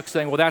get stuck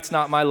saying, well, that's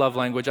not my love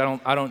language.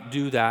 I don't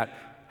do that.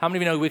 How many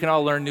of you know we can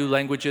all learn new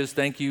languages?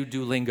 Thank you,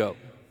 Duolingo.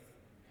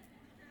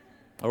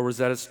 Or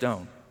Rosetta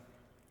Stone.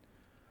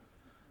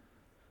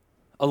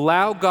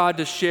 Allow God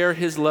to share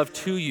his love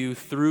to you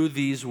through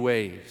these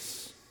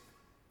ways.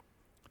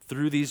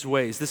 Through these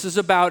ways. This is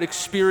about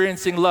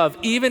experiencing love,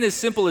 even as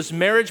simple as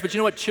marriage, but you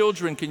know what?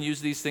 Children can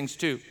use these things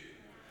too.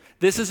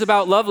 This is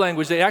about love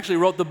language. They actually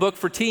wrote the book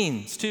for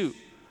teens too.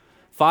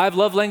 5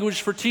 love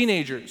languages for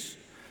teenagers.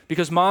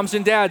 Because moms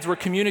and dads were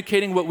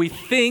communicating what we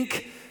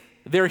think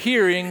they're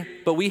hearing,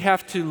 but we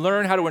have to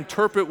learn how to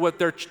interpret what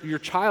your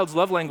child's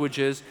love language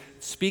is,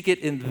 speak it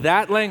in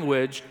that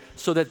language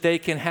so that they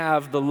can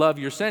have the love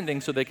you're sending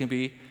so they can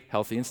be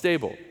healthy and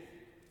stable.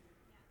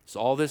 It's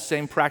all this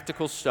same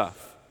practical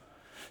stuff.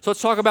 So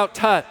let's talk about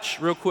touch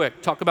real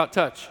quick. Talk about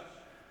touch.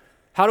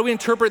 How do we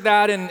interpret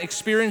that in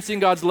experiencing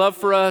God's love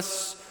for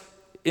us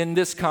in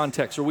this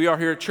context where we are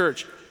here at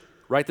church?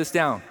 Write this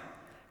down.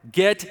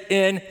 Get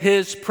in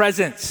his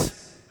presence.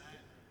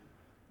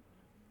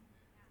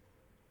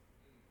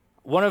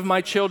 One of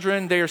my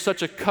children, they are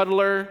such a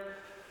cuddler.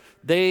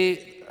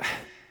 They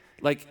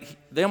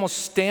almost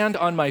stand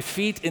on my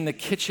feet in the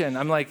kitchen.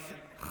 I'm like,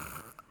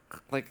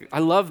 I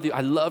love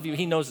you.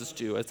 He knows this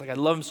too. It's like I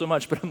love him so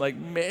much, but I'm like,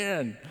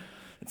 man,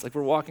 it's like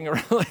we're walking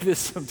around like this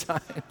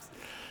sometimes.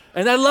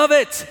 And I love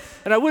it.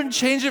 And I wouldn't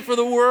change it for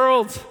the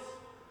world.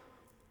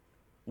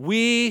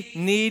 We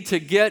need to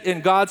get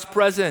in God's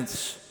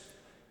presence.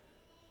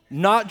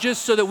 Not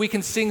just so that we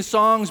can sing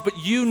songs,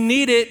 but you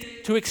need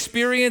it to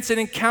experience and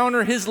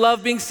encounter his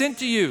love being sent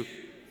to you.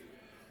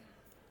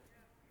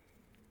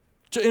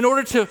 In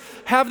order to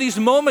have these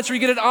moments where you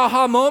get an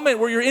aha moment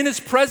where you're in his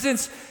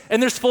presence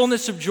and there's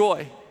fullness of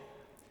joy.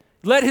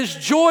 Let his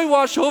joy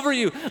wash over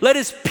you. Let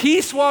his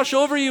peace wash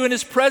over you in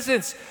his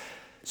presence.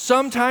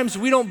 Sometimes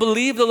we don't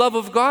believe the love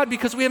of God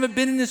because we haven't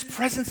been in his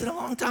presence in a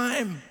long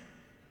time.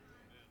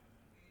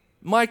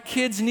 My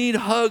kids need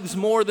hugs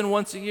more than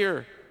once a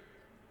year.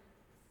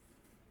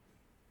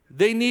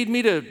 They need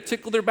me to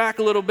tickle their back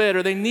a little bit,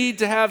 or they need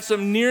to have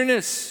some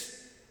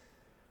nearness.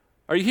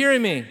 Are you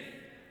hearing me?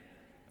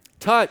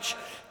 Touch.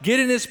 Get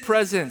in his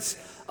presence.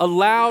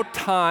 Allow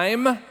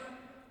time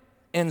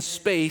and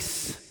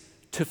space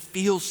to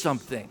feel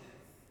something.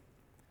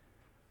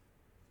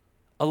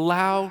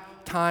 Allow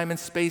time and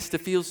space to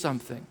feel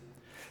something.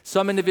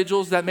 Some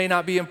individuals, that may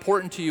not be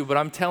important to you, but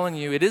I'm telling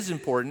you it is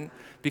important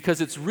because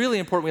it's really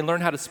important we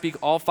learn how to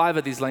speak all 5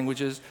 of these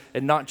languages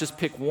and not just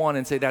pick one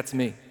and say, that's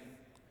me.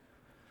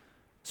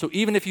 So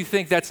even if you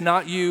think that's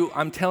not you,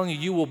 I'm telling you,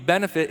 you will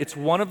benefit. It's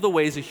one of the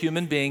ways a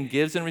human being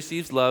gives and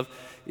receives love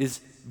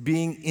is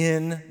being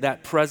in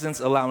that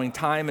presence, allowing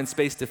time and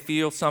space to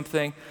feel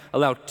something,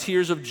 allow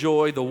tears of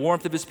joy, the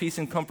warmth of his peace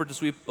and comfort to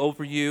sweep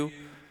over you.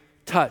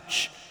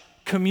 Touch.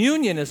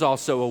 Communion is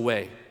also a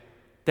way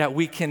that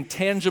we can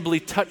tangibly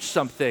touch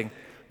something,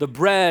 the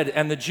bread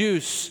and the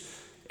juice,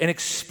 and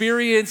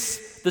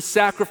experience the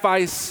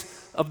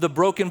sacrifice of the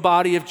broken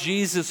body of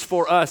Jesus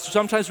for us.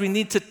 Sometimes we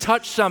need to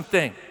touch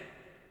something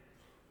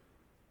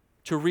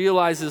to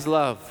realize his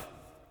love.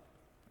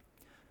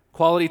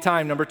 Quality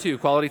time, number 2,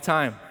 quality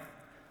time.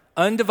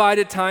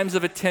 Undivided times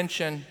of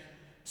attention,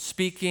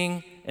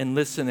 speaking and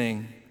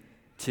listening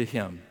to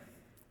him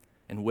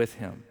and with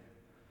him.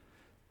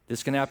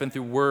 This can happen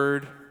through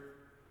word,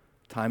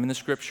 time in the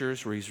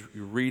scriptures where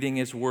you're reading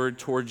his word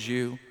towards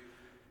you.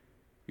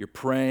 You're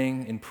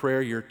praying in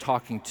prayer, you're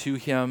talking to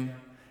him.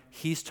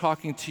 He's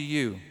talking to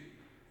you.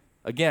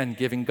 Again,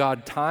 giving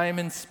God time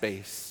and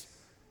space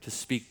to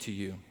speak to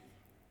you.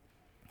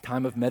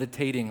 Time of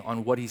meditating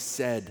on what he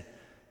said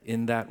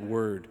in that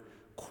word.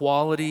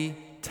 Quality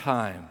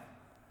time.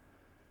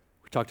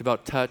 We talked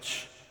about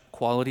touch,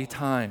 quality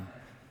time.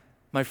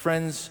 My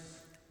friends,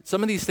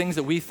 some of these things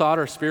that we thought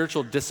are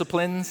spiritual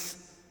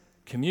disciplines,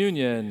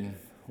 communion,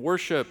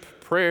 worship,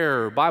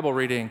 prayer, Bible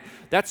reading,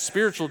 that's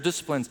spiritual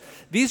disciplines.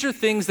 These are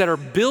things that are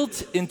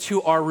built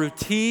into our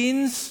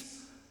routines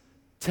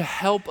to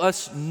help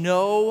us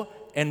know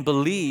and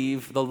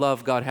believe the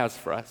love God has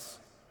for us.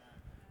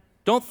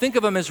 Don't think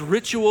of them as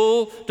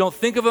ritual. Don't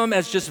think of them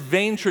as just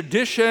vain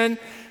tradition.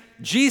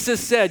 Jesus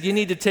said you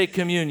need to take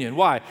communion.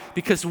 Why?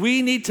 Because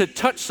we need to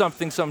touch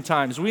something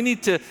sometimes. We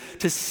need to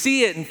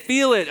see it and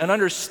feel it and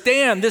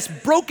understand this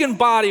broken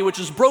body which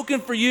is broken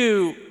for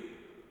you.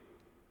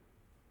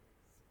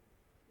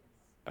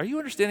 Are you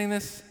understanding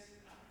this?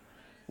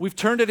 We've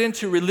turned it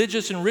into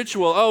religious and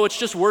ritual. Oh, it's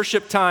just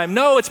worship time.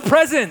 No, it's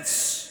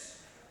presence.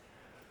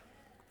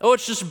 Oh,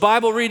 it's just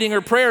Bible reading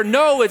or prayer.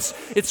 No,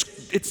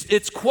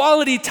 it's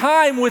quality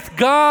time with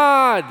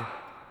God.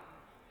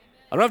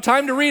 I don't have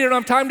time to read, I don't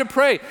have time to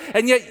pray.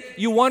 And yet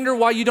you wonder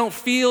why you don't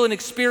feel and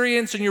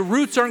experience and your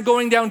roots aren't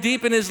going down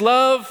deep in his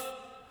love.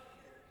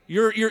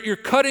 You're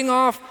cutting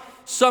off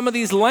some of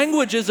these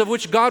languages of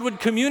which God would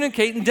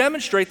communicate and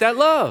demonstrate that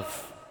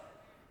love.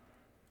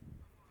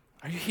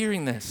 Are you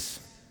hearing this?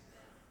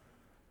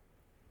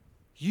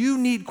 You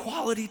need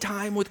quality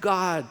time with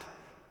God.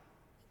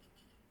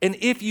 And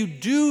if you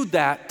do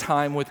that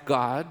time with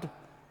God,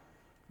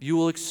 you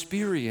will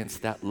experience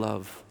that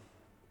love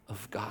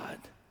of God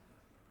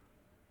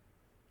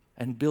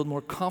and build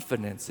more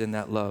confidence in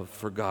that love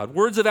for God.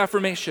 Words of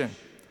affirmation.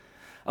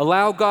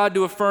 Allow God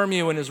to affirm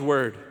you in his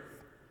word.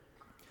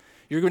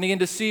 You're going to begin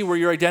to see where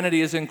your identity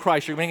is in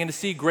Christ. You're going to begin to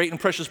see great and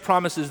precious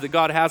promises that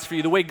God has for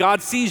you. The way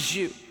God sees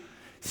you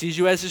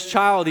as his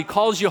child. He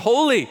calls you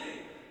holy.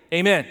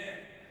 Amen.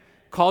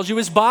 Calls you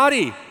his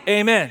body.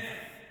 Amen.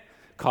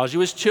 Calls you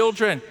his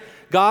children.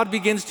 God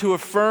begins to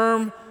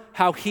affirm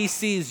how he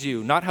sees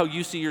you, not how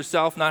you see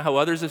yourself, not how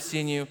others have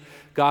seen you.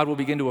 God will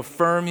begin to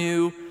affirm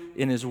you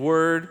in his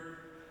word.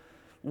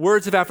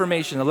 Words of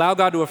affirmation. Allow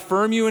God to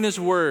affirm you in his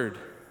word.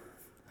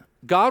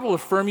 God will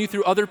affirm you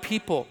through other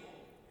people.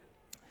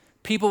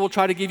 People will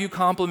try to give you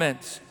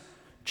compliments.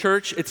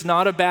 Church, it's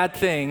not a bad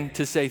thing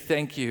to say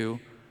thank you.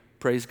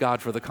 Praise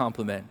God for the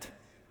compliment.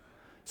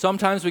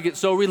 Sometimes we get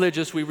so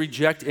religious, we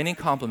reject any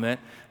compliment.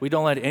 We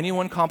don't let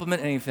anyone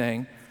compliment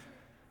anything.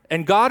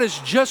 And God is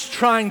just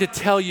trying to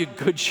tell you,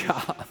 good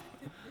job.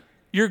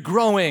 You're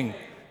growing.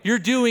 You're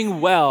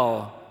doing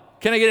well.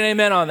 Can I get an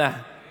amen on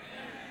that?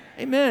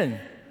 Amen.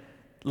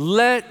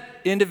 Let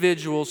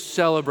individuals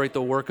celebrate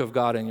the work of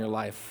God in your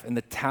life and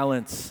the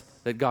talents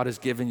that God has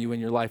given you in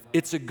your life.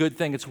 It's a good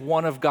thing. It's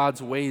one of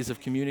God's ways of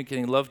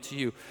communicating love to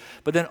you.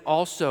 But then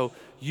also,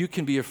 you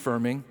can be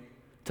affirming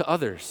to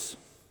others.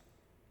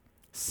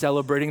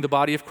 Celebrating the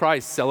body of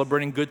Christ,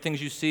 celebrating good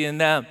things you see in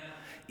them.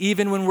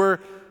 Even when we're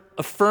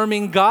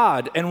affirming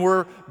God and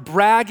we're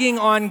bragging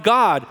on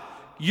God,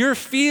 you're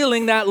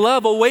feeling that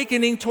love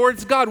awakening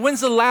towards God.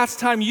 When's the last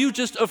time you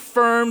just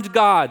affirmed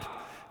God?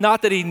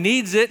 Not that he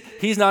needs it,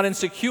 he's not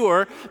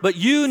insecure, but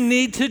you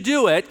need to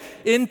do it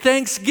in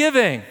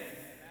thanksgiving.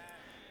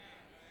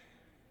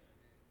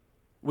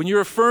 When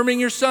you're affirming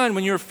your son,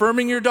 when you're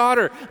affirming your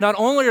daughter, not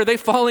only are they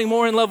falling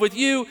more in love with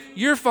you,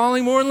 you're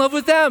falling more in love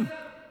with them.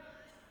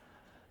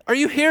 Are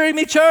you hearing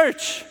me,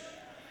 church?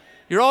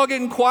 You're all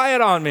getting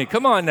quiet on me.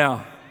 Come on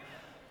now.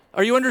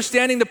 Are you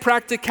understanding the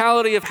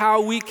practicality of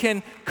how we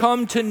can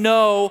come to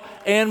know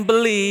and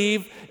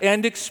believe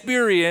and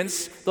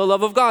experience the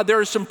love of God? There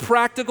are some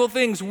practical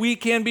things we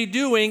can be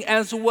doing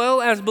as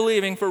well as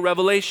believing for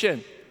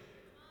revelation.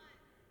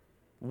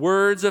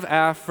 Words of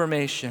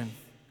affirmation.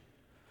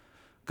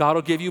 God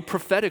will give you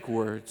prophetic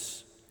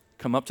words.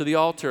 Come up to the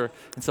altar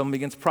and someone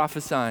begins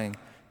prophesying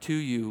to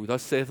you.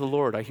 Thus saith the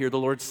Lord. I hear the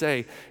Lord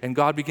say. And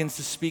God begins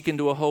to speak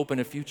into a hope and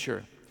a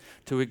future,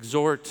 to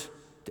exhort,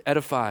 to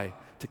edify,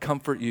 to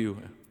comfort you.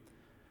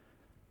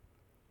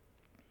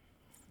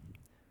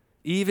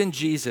 Even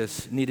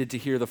Jesus needed to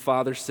hear the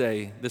Father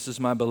say, "This is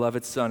my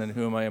beloved Son in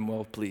whom I am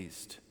well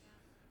pleased."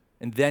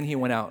 And then he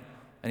went out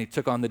and he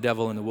took on the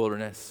devil in the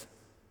wilderness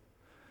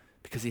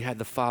because he had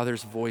the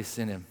Father's voice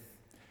in him.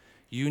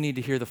 You need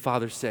to hear the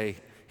Father say,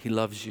 he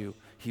loves you.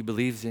 He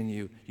believes in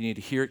you. You need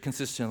to hear it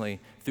consistently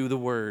through the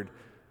Word,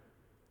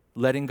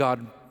 letting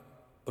God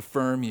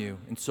affirm you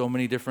in so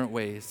many different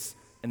ways,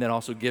 and then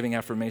also giving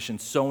affirmation,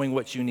 sowing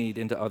what you need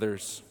into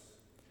others.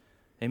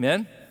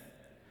 Amen? You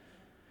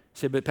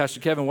say, but Pastor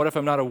Kevin, what if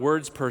I'm not a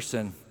words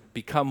person?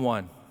 Become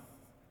one.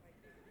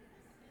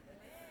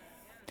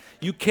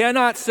 You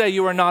cannot say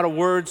you are not a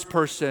words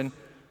person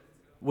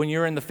when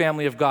you're in the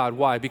family of God.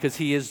 Why? Because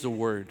he is the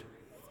Word.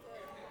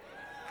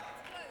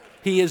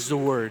 He is the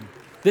Word.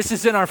 This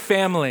is in our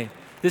family.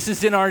 This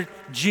is in our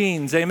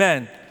genes.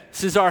 Amen.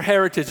 This is our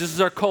heritage. This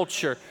is our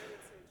culture.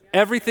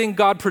 Everything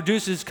God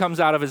produces comes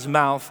out of his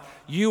mouth.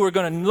 You are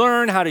going to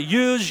learn how to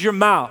use your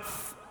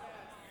mouth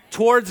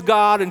towards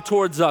God and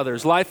towards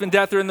others. Life and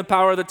death are in the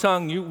power of the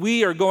tongue.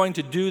 We are going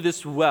to do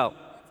this well.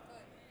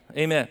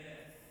 Amen.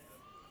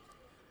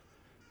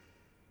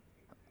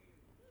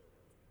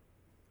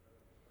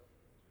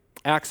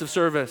 Acts of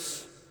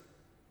service.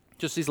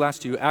 Just these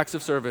last two, acts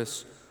of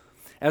service.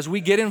 As we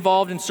get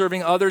involved in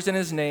serving others in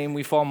his name,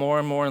 we fall more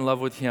and more in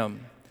love with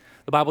him.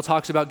 The Bible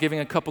talks about giving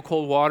a cup of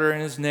cold water in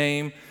his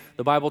name.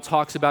 The Bible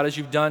talks about, as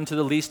you've done to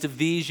the least of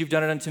these, you've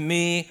done it unto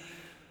me.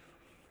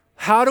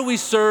 How do we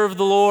serve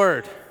the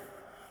Lord?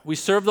 We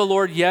serve the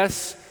Lord,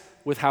 yes,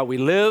 with how we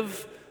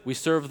live. We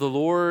serve the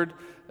Lord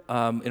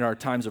in our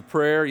times of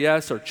prayer,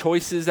 yes, our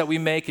choices that we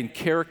make in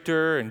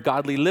character and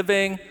godly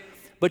living.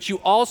 But you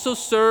also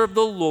serve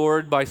the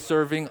Lord by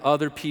serving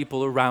other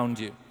people around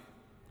you.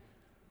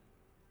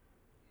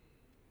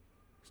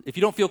 If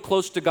you don't feel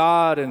close to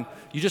God and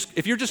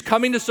if you're just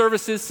coming to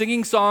services,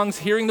 singing songs,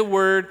 hearing the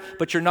word,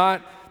 but you're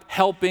not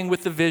helping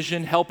with the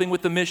vision, helping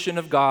with the mission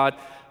of God,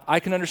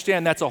 I can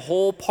understand that's a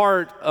whole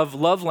part of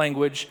love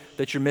language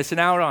that you're missing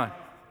out on.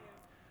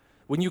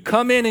 When you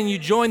come in and you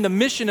join the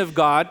mission of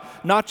God,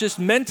 not just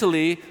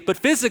mentally, but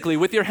physically,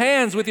 with your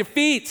hands, with your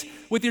feet,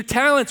 with your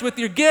talents, with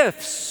your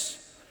gifts,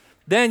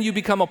 then you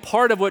become a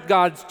part of what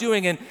God's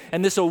doing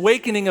and this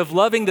awakening of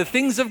loving the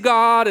things of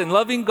God and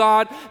loving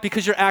God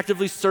because you're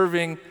actively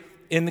serving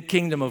in the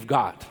kingdom of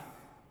God.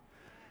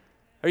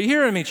 Are you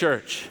hearing me,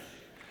 church?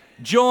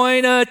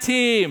 Join a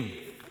team.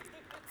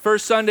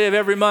 First Sunday of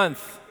every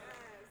month.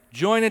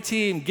 Join a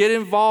team. Get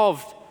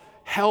involved.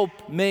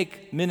 Help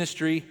make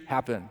ministry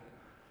happen.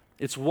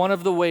 It's one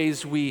of the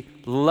ways we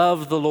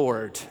love the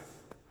Lord.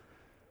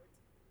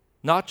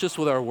 Not just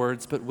with our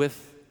words, but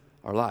with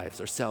our lives,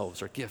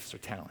 ourselves, our gifts, our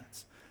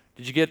talents.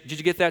 Did you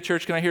get that,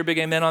 church? Can I hear a big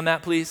amen on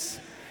that, please?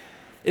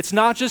 It's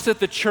not just that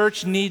the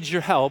church needs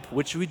your help,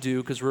 which we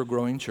do because we're a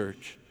growing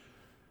church,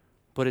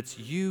 but it's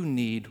you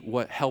need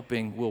what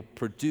helping will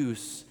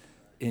produce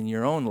in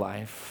your own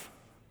life,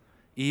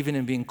 even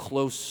in being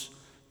close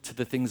to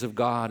the things of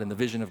God and the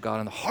vision of God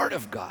and the heart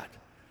of God,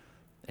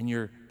 and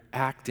you're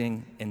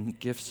acting in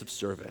gifts of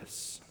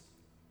service.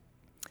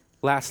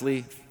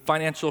 Lastly,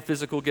 financial,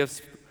 physical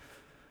gifts.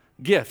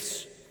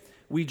 Gifts.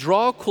 We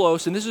draw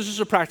close, and this is just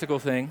a practical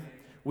thing,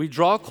 we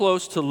draw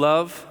close to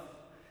love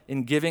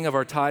in giving of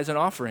our tithes and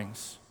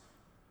offerings.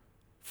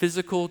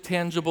 Physical,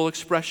 tangible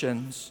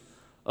expressions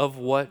of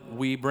what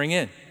we bring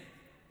in.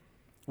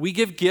 We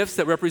give gifts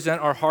that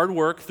represent our hard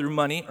work through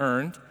money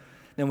earned,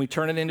 and we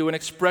turn it into an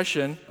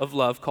expression of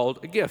love called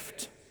a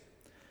gift.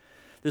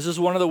 This is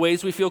one of the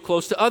ways we feel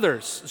close to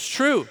others. It's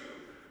true.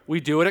 We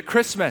do it at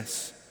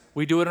Christmas.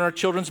 We do it on our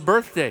children's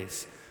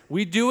birthdays.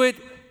 We do it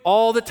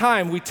all the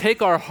time. We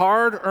take our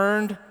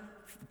hard-earned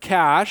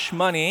cash,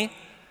 money,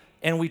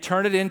 and we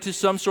turn it into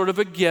some sort of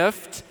a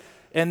gift,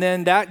 and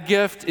then that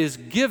gift is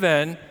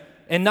given,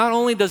 and not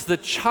only does the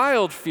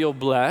child feel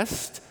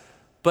blessed,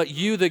 but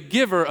you, the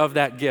giver of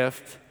that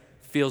gift,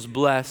 feels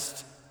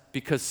blessed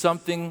because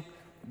something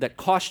that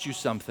cost you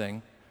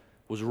something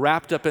was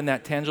wrapped up in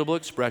that tangible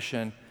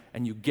expression,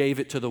 and you gave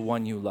it to the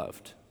one you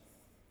loved.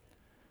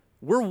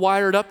 We're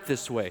wired up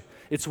this way.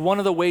 It's one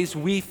of the ways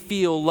we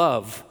feel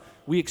love.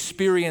 We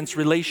experience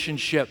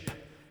relationship.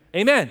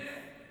 Amen.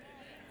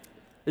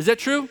 Is that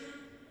true?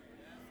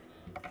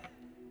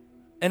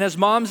 And as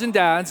moms and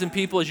dads and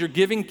people, as you're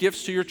giving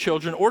gifts to your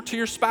children or to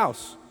your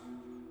spouse,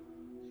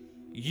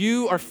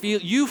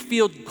 you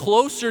feel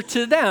closer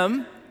to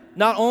them.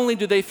 Not only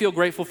do they feel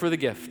grateful for the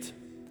gift,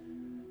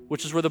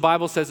 which is where the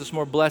Bible says it's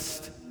more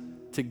blessed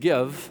to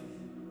give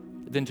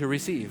than to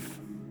receive.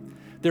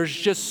 There's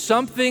just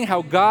something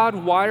how God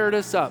wired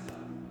us up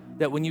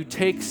that when you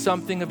take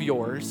something of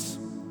yours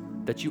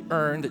that you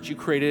earned, that you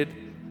created,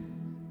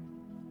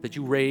 that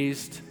you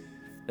raised,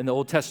 in the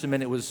Old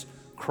Testament it was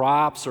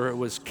crops or it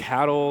was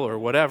cattle or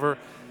whatever.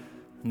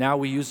 Now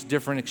we use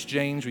different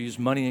exchange, we use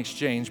money in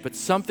exchange, but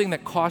something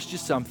that cost you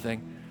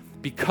something,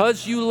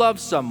 because you love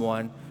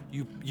someone,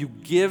 you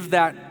give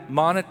that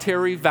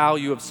monetary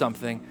value of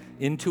something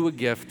into a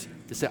gift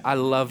to say, I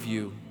love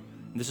you.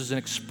 And this is an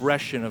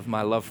expression of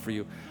my love for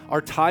you.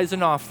 Our tithes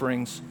and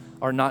offerings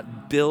are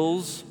not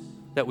bills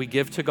that we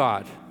give to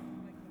God.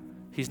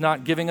 He's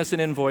not giving us an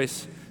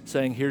invoice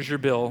saying, here's your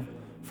bill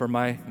for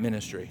my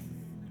ministry.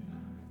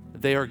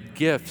 They are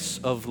gifts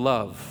of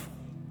love.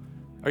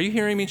 Are you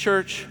hearing me,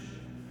 church?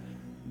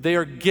 They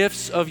are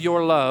gifts of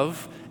your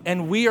love,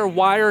 and we are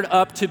wired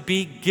up to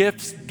be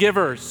gifts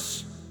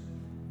givers.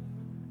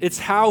 It's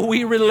how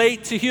we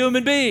relate to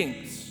human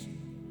beings.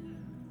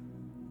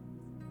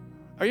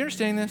 Are you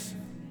understanding this?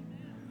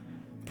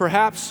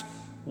 Perhaps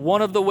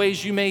one of the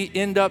ways you may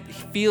end up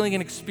feeling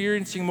and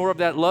experiencing more of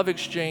that love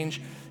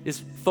exchange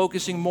is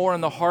focusing more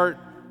on the heart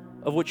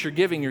of what you're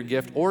giving your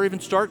gift, or even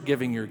start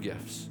giving your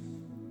gifts.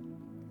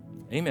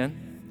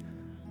 Amen.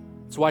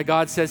 That's why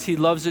God says he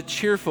loves a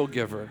cheerful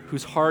giver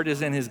whose heart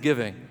is in his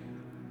giving,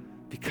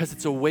 because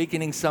it's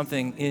awakening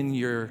something in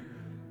your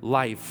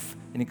life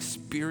and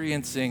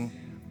experiencing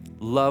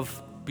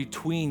love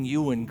between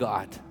you and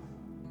God.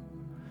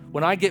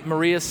 When I get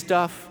Maria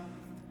stuff,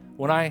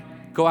 when I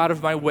go out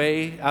of my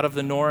way, out of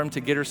the norm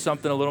to get her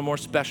something a little more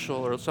special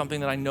or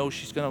something that I know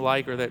she's going to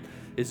like or that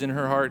is in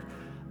her heart,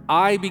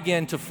 I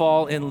begin to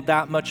fall in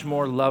that much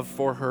more love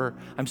for her.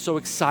 I'm so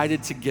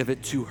excited to give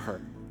it to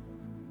her.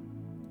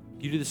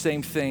 You do the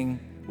same thing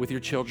with your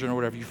children or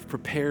whatever. You've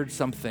prepared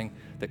something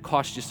that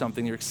cost you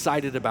something you're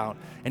excited about,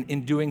 and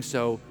in doing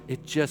so,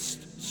 it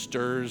just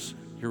stirs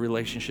your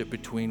relationship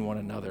between one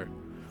another.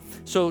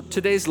 So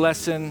today's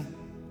lesson,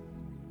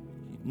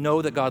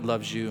 know that God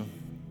loves you.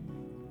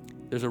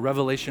 There's a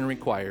revelation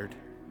required.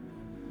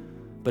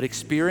 But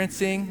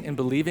experiencing and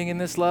believing in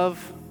this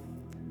love,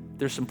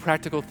 there's some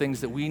practical things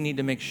that we need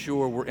to make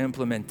sure we're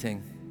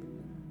implementing,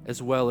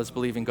 as well as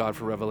believing God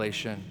for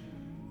revelation.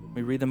 Let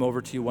me read them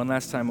over to you one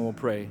last time and we'll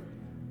pray.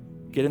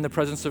 Get in the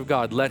presence of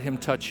God. Let Him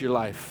touch your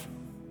life.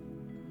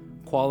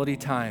 Quality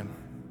time,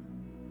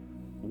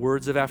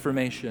 words of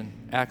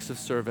affirmation, acts of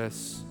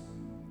service,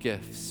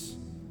 gifts.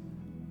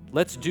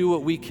 Let's do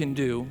what we can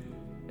do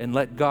and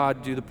let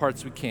God do the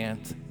parts we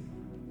can't.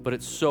 But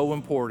it's so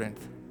important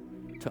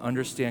to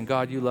understand,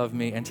 God, you love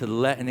me, and to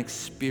let and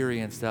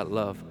experience that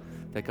love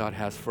that God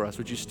has for us.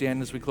 Would you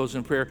stand as we close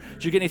in prayer?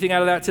 Did you get anything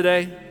out of that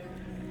today?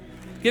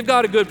 Give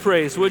God a good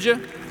praise, would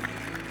you?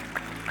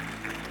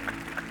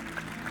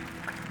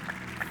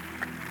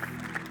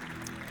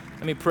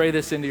 Let me pray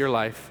this into your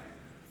life.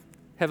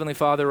 Heavenly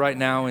Father, right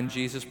now in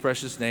Jesus'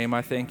 precious name,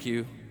 I thank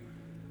you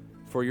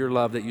for your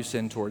love that you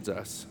send towards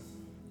us.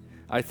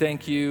 I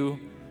thank you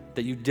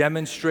that you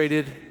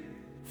demonstrated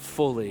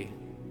fully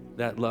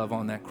that love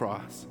on that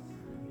cross.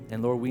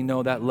 And Lord, we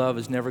know that love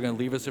is never going to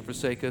leave us or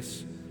forsake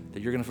us,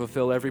 that you're going to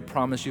fulfill every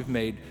promise you've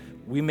made.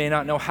 We may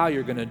not know how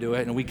you're going to do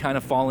it, and we kind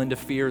of fall into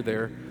fear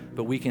there,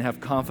 but we can have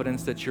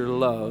confidence that your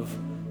love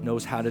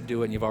knows how to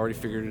do it, and you've already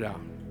figured it out.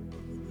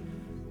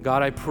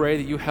 God, I pray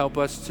that you help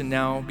us to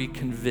now be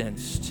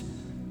convinced,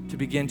 to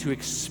begin to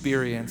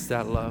experience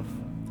that love.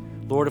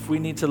 Lord, if we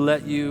need to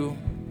let you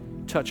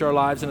touch our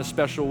lives in a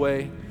special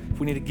way, if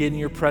we need to get in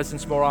your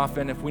presence more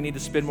often, if we need to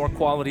spend more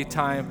quality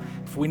time,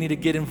 if we need to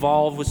get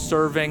involved with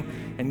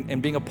serving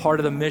and being a part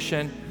of the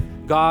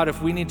mission, God,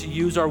 if we need to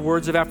use our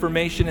words of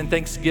affirmation and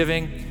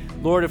thanksgiving,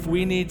 Lord, if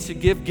we need to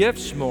give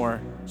gifts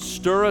more,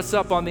 stir us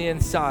up on the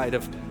inside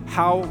of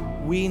how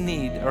we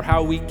need or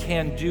how we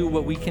can do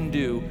what we can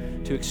do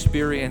to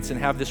experience and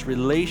have this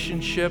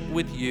relationship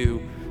with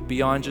you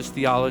beyond just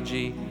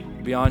theology,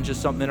 beyond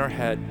just something in our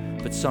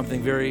head, but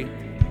something very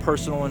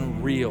personal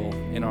and real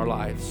in our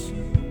lives.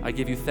 I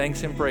give you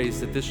thanks and praise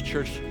that this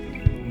church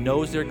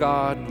knows their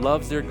God,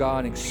 loves their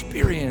God, and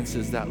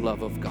experiences that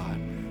love of God,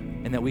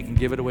 and that we can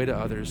give it away to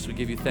others. We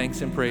give you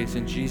thanks and praise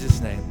in Jesus'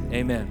 name.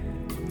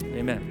 Amen.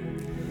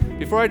 Amen.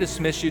 Before I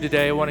dismiss you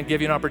today, I want to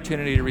give you an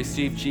opportunity to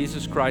receive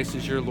Jesus Christ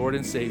as your Lord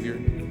and Savior.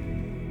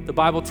 The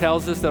Bible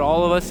tells us that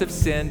all of us have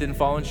sinned and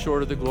fallen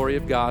short of the glory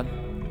of God.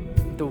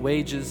 The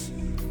wages,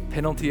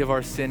 penalty of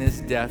our sin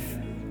is death,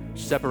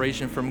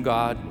 separation from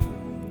God,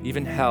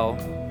 even hell.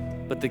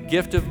 But the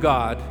gift of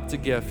God, it's a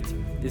gift,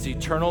 is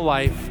eternal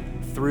life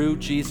through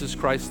Jesus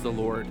Christ the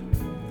Lord.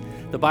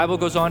 The Bible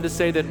goes on to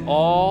say that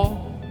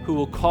all who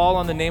will call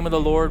on the name of the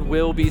Lord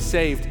will be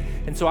saved.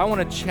 And so I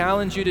want to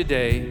challenge you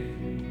today,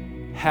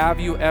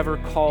 have you ever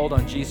called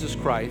on Jesus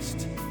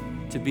Christ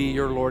to be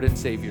your Lord and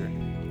Savior?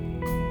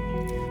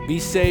 Be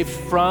saved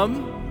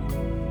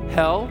from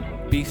hell,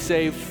 be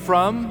saved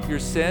from your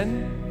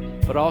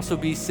sin, but also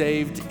be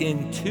saved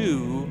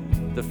into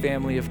the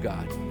family of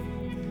God.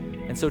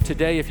 And so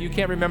today, if you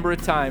can't remember a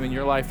time in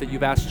your life that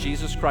you've asked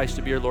Jesus Christ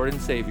to be your Lord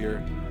and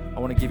Savior, I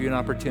want to give you an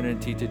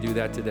opportunity to do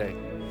that today.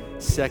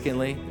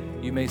 Secondly,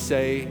 you may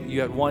say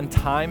you at one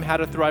time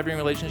had a thriving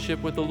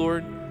relationship with the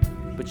Lord,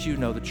 but you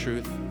know the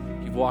truth.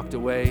 You've walked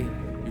away,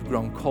 you've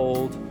grown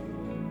cold,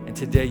 and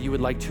today you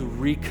would like to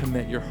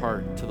recommit your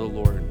heart to the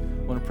Lord.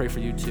 I want to pray for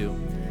you too.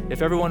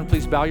 If everyone,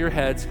 please bow your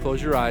heads,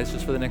 close your eyes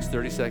just for the next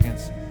 30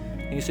 seconds.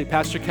 And you say,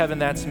 Pastor Kevin,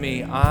 that's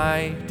me.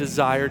 I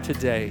desire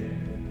today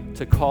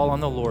to call on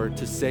the Lord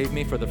to save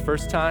me for the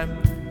first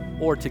time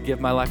or to give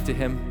my life to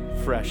Him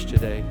fresh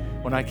today.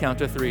 When I count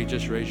to 3,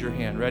 just raise your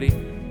hand. Ready?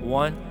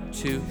 1,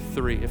 2,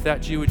 3. If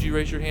that's you, would you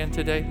raise your hand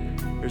today?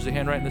 There's a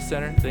hand right in the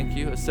center. Thank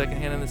you. A second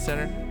hand in the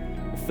center.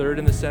 A third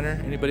in the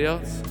center. Anybody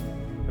else?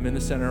 I'm in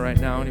the center right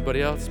now.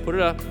 Anybody else? Put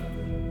it up.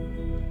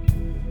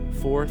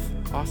 Fourth.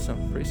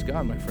 Awesome. Praise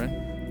God, my friend.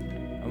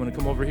 I'm going to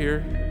come over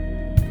here.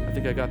 I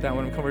think I got that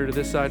one. I'm coming over to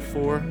this side.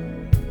 4,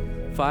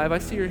 5. I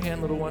see your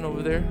hand, little one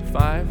over there.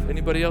 5.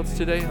 Anybody else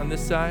today on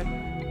this side?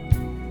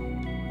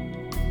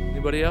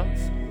 Anybody else?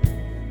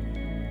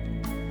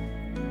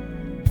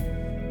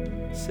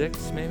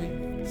 6,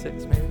 maybe?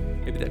 6, maybe?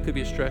 Maybe that could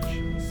be a stretch.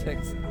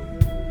 6,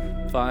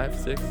 5,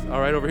 6. All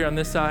right, over here on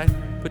this side.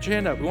 Put your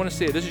hand up. We want to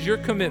see it. This is your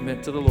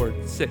commitment to the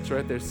Lord. 6,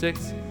 right there.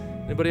 6.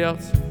 Anybody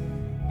else?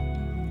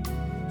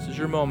 This is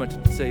your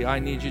moment to say, I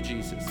need you,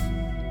 Jesus.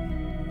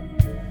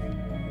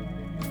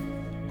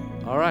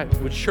 All right.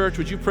 Church,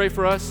 would you pray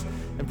for us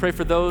and pray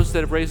for those that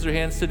have raised their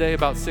hands today,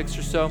 about 6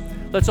 or so?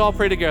 Let's all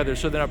pray together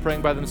so they're not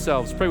praying by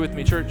themselves. Pray with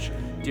me, church.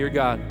 Dear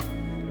God,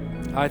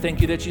 I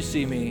thank you that you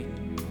see me.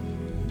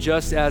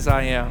 just as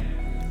I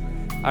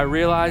am. I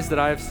realize that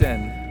I have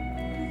sinned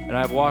and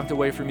I have walked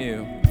away from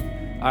you.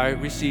 I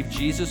receive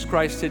Jesus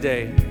Christ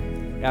today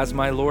as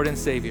my Lord and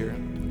Savior.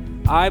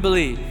 I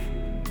believe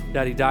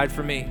that He died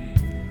for me,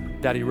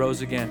 that He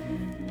rose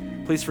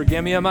again. Please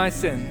forgive me of my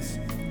sins.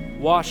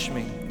 Wash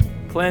me,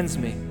 cleanse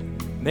me,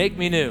 make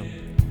me new.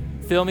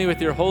 Fill me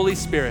with your Holy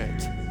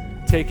Spirit.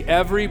 Take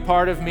every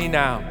part of me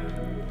now.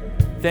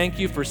 Thank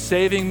you for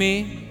saving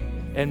me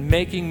and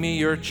making me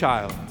your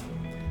child.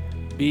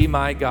 Be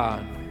my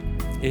God.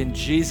 In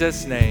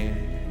Jesus' name,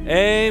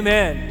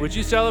 amen. Would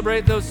you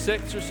celebrate those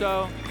 6 or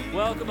so?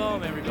 Welcome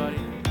home, everybody.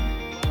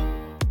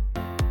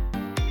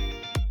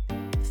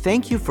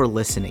 Thank you for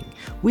listening.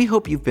 We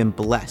hope you've been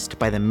blessed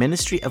by the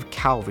ministry of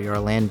Calvary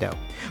Orlando.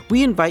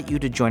 We invite you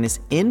to join us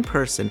in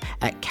person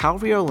at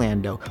Calvary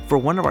Orlando for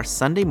one of our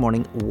Sunday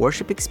morning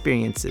worship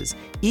experiences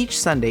each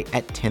Sunday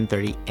at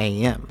 10:30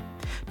 a.m.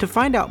 To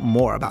find out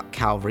more about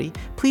Calvary,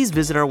 please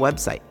visit our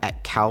website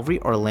at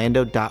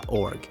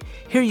calvaryorlando.org.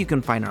 Here you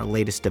can find our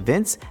latest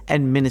events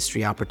and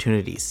ministry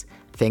opportunities.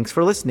 Thanks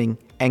for listening,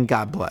 and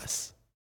God bless.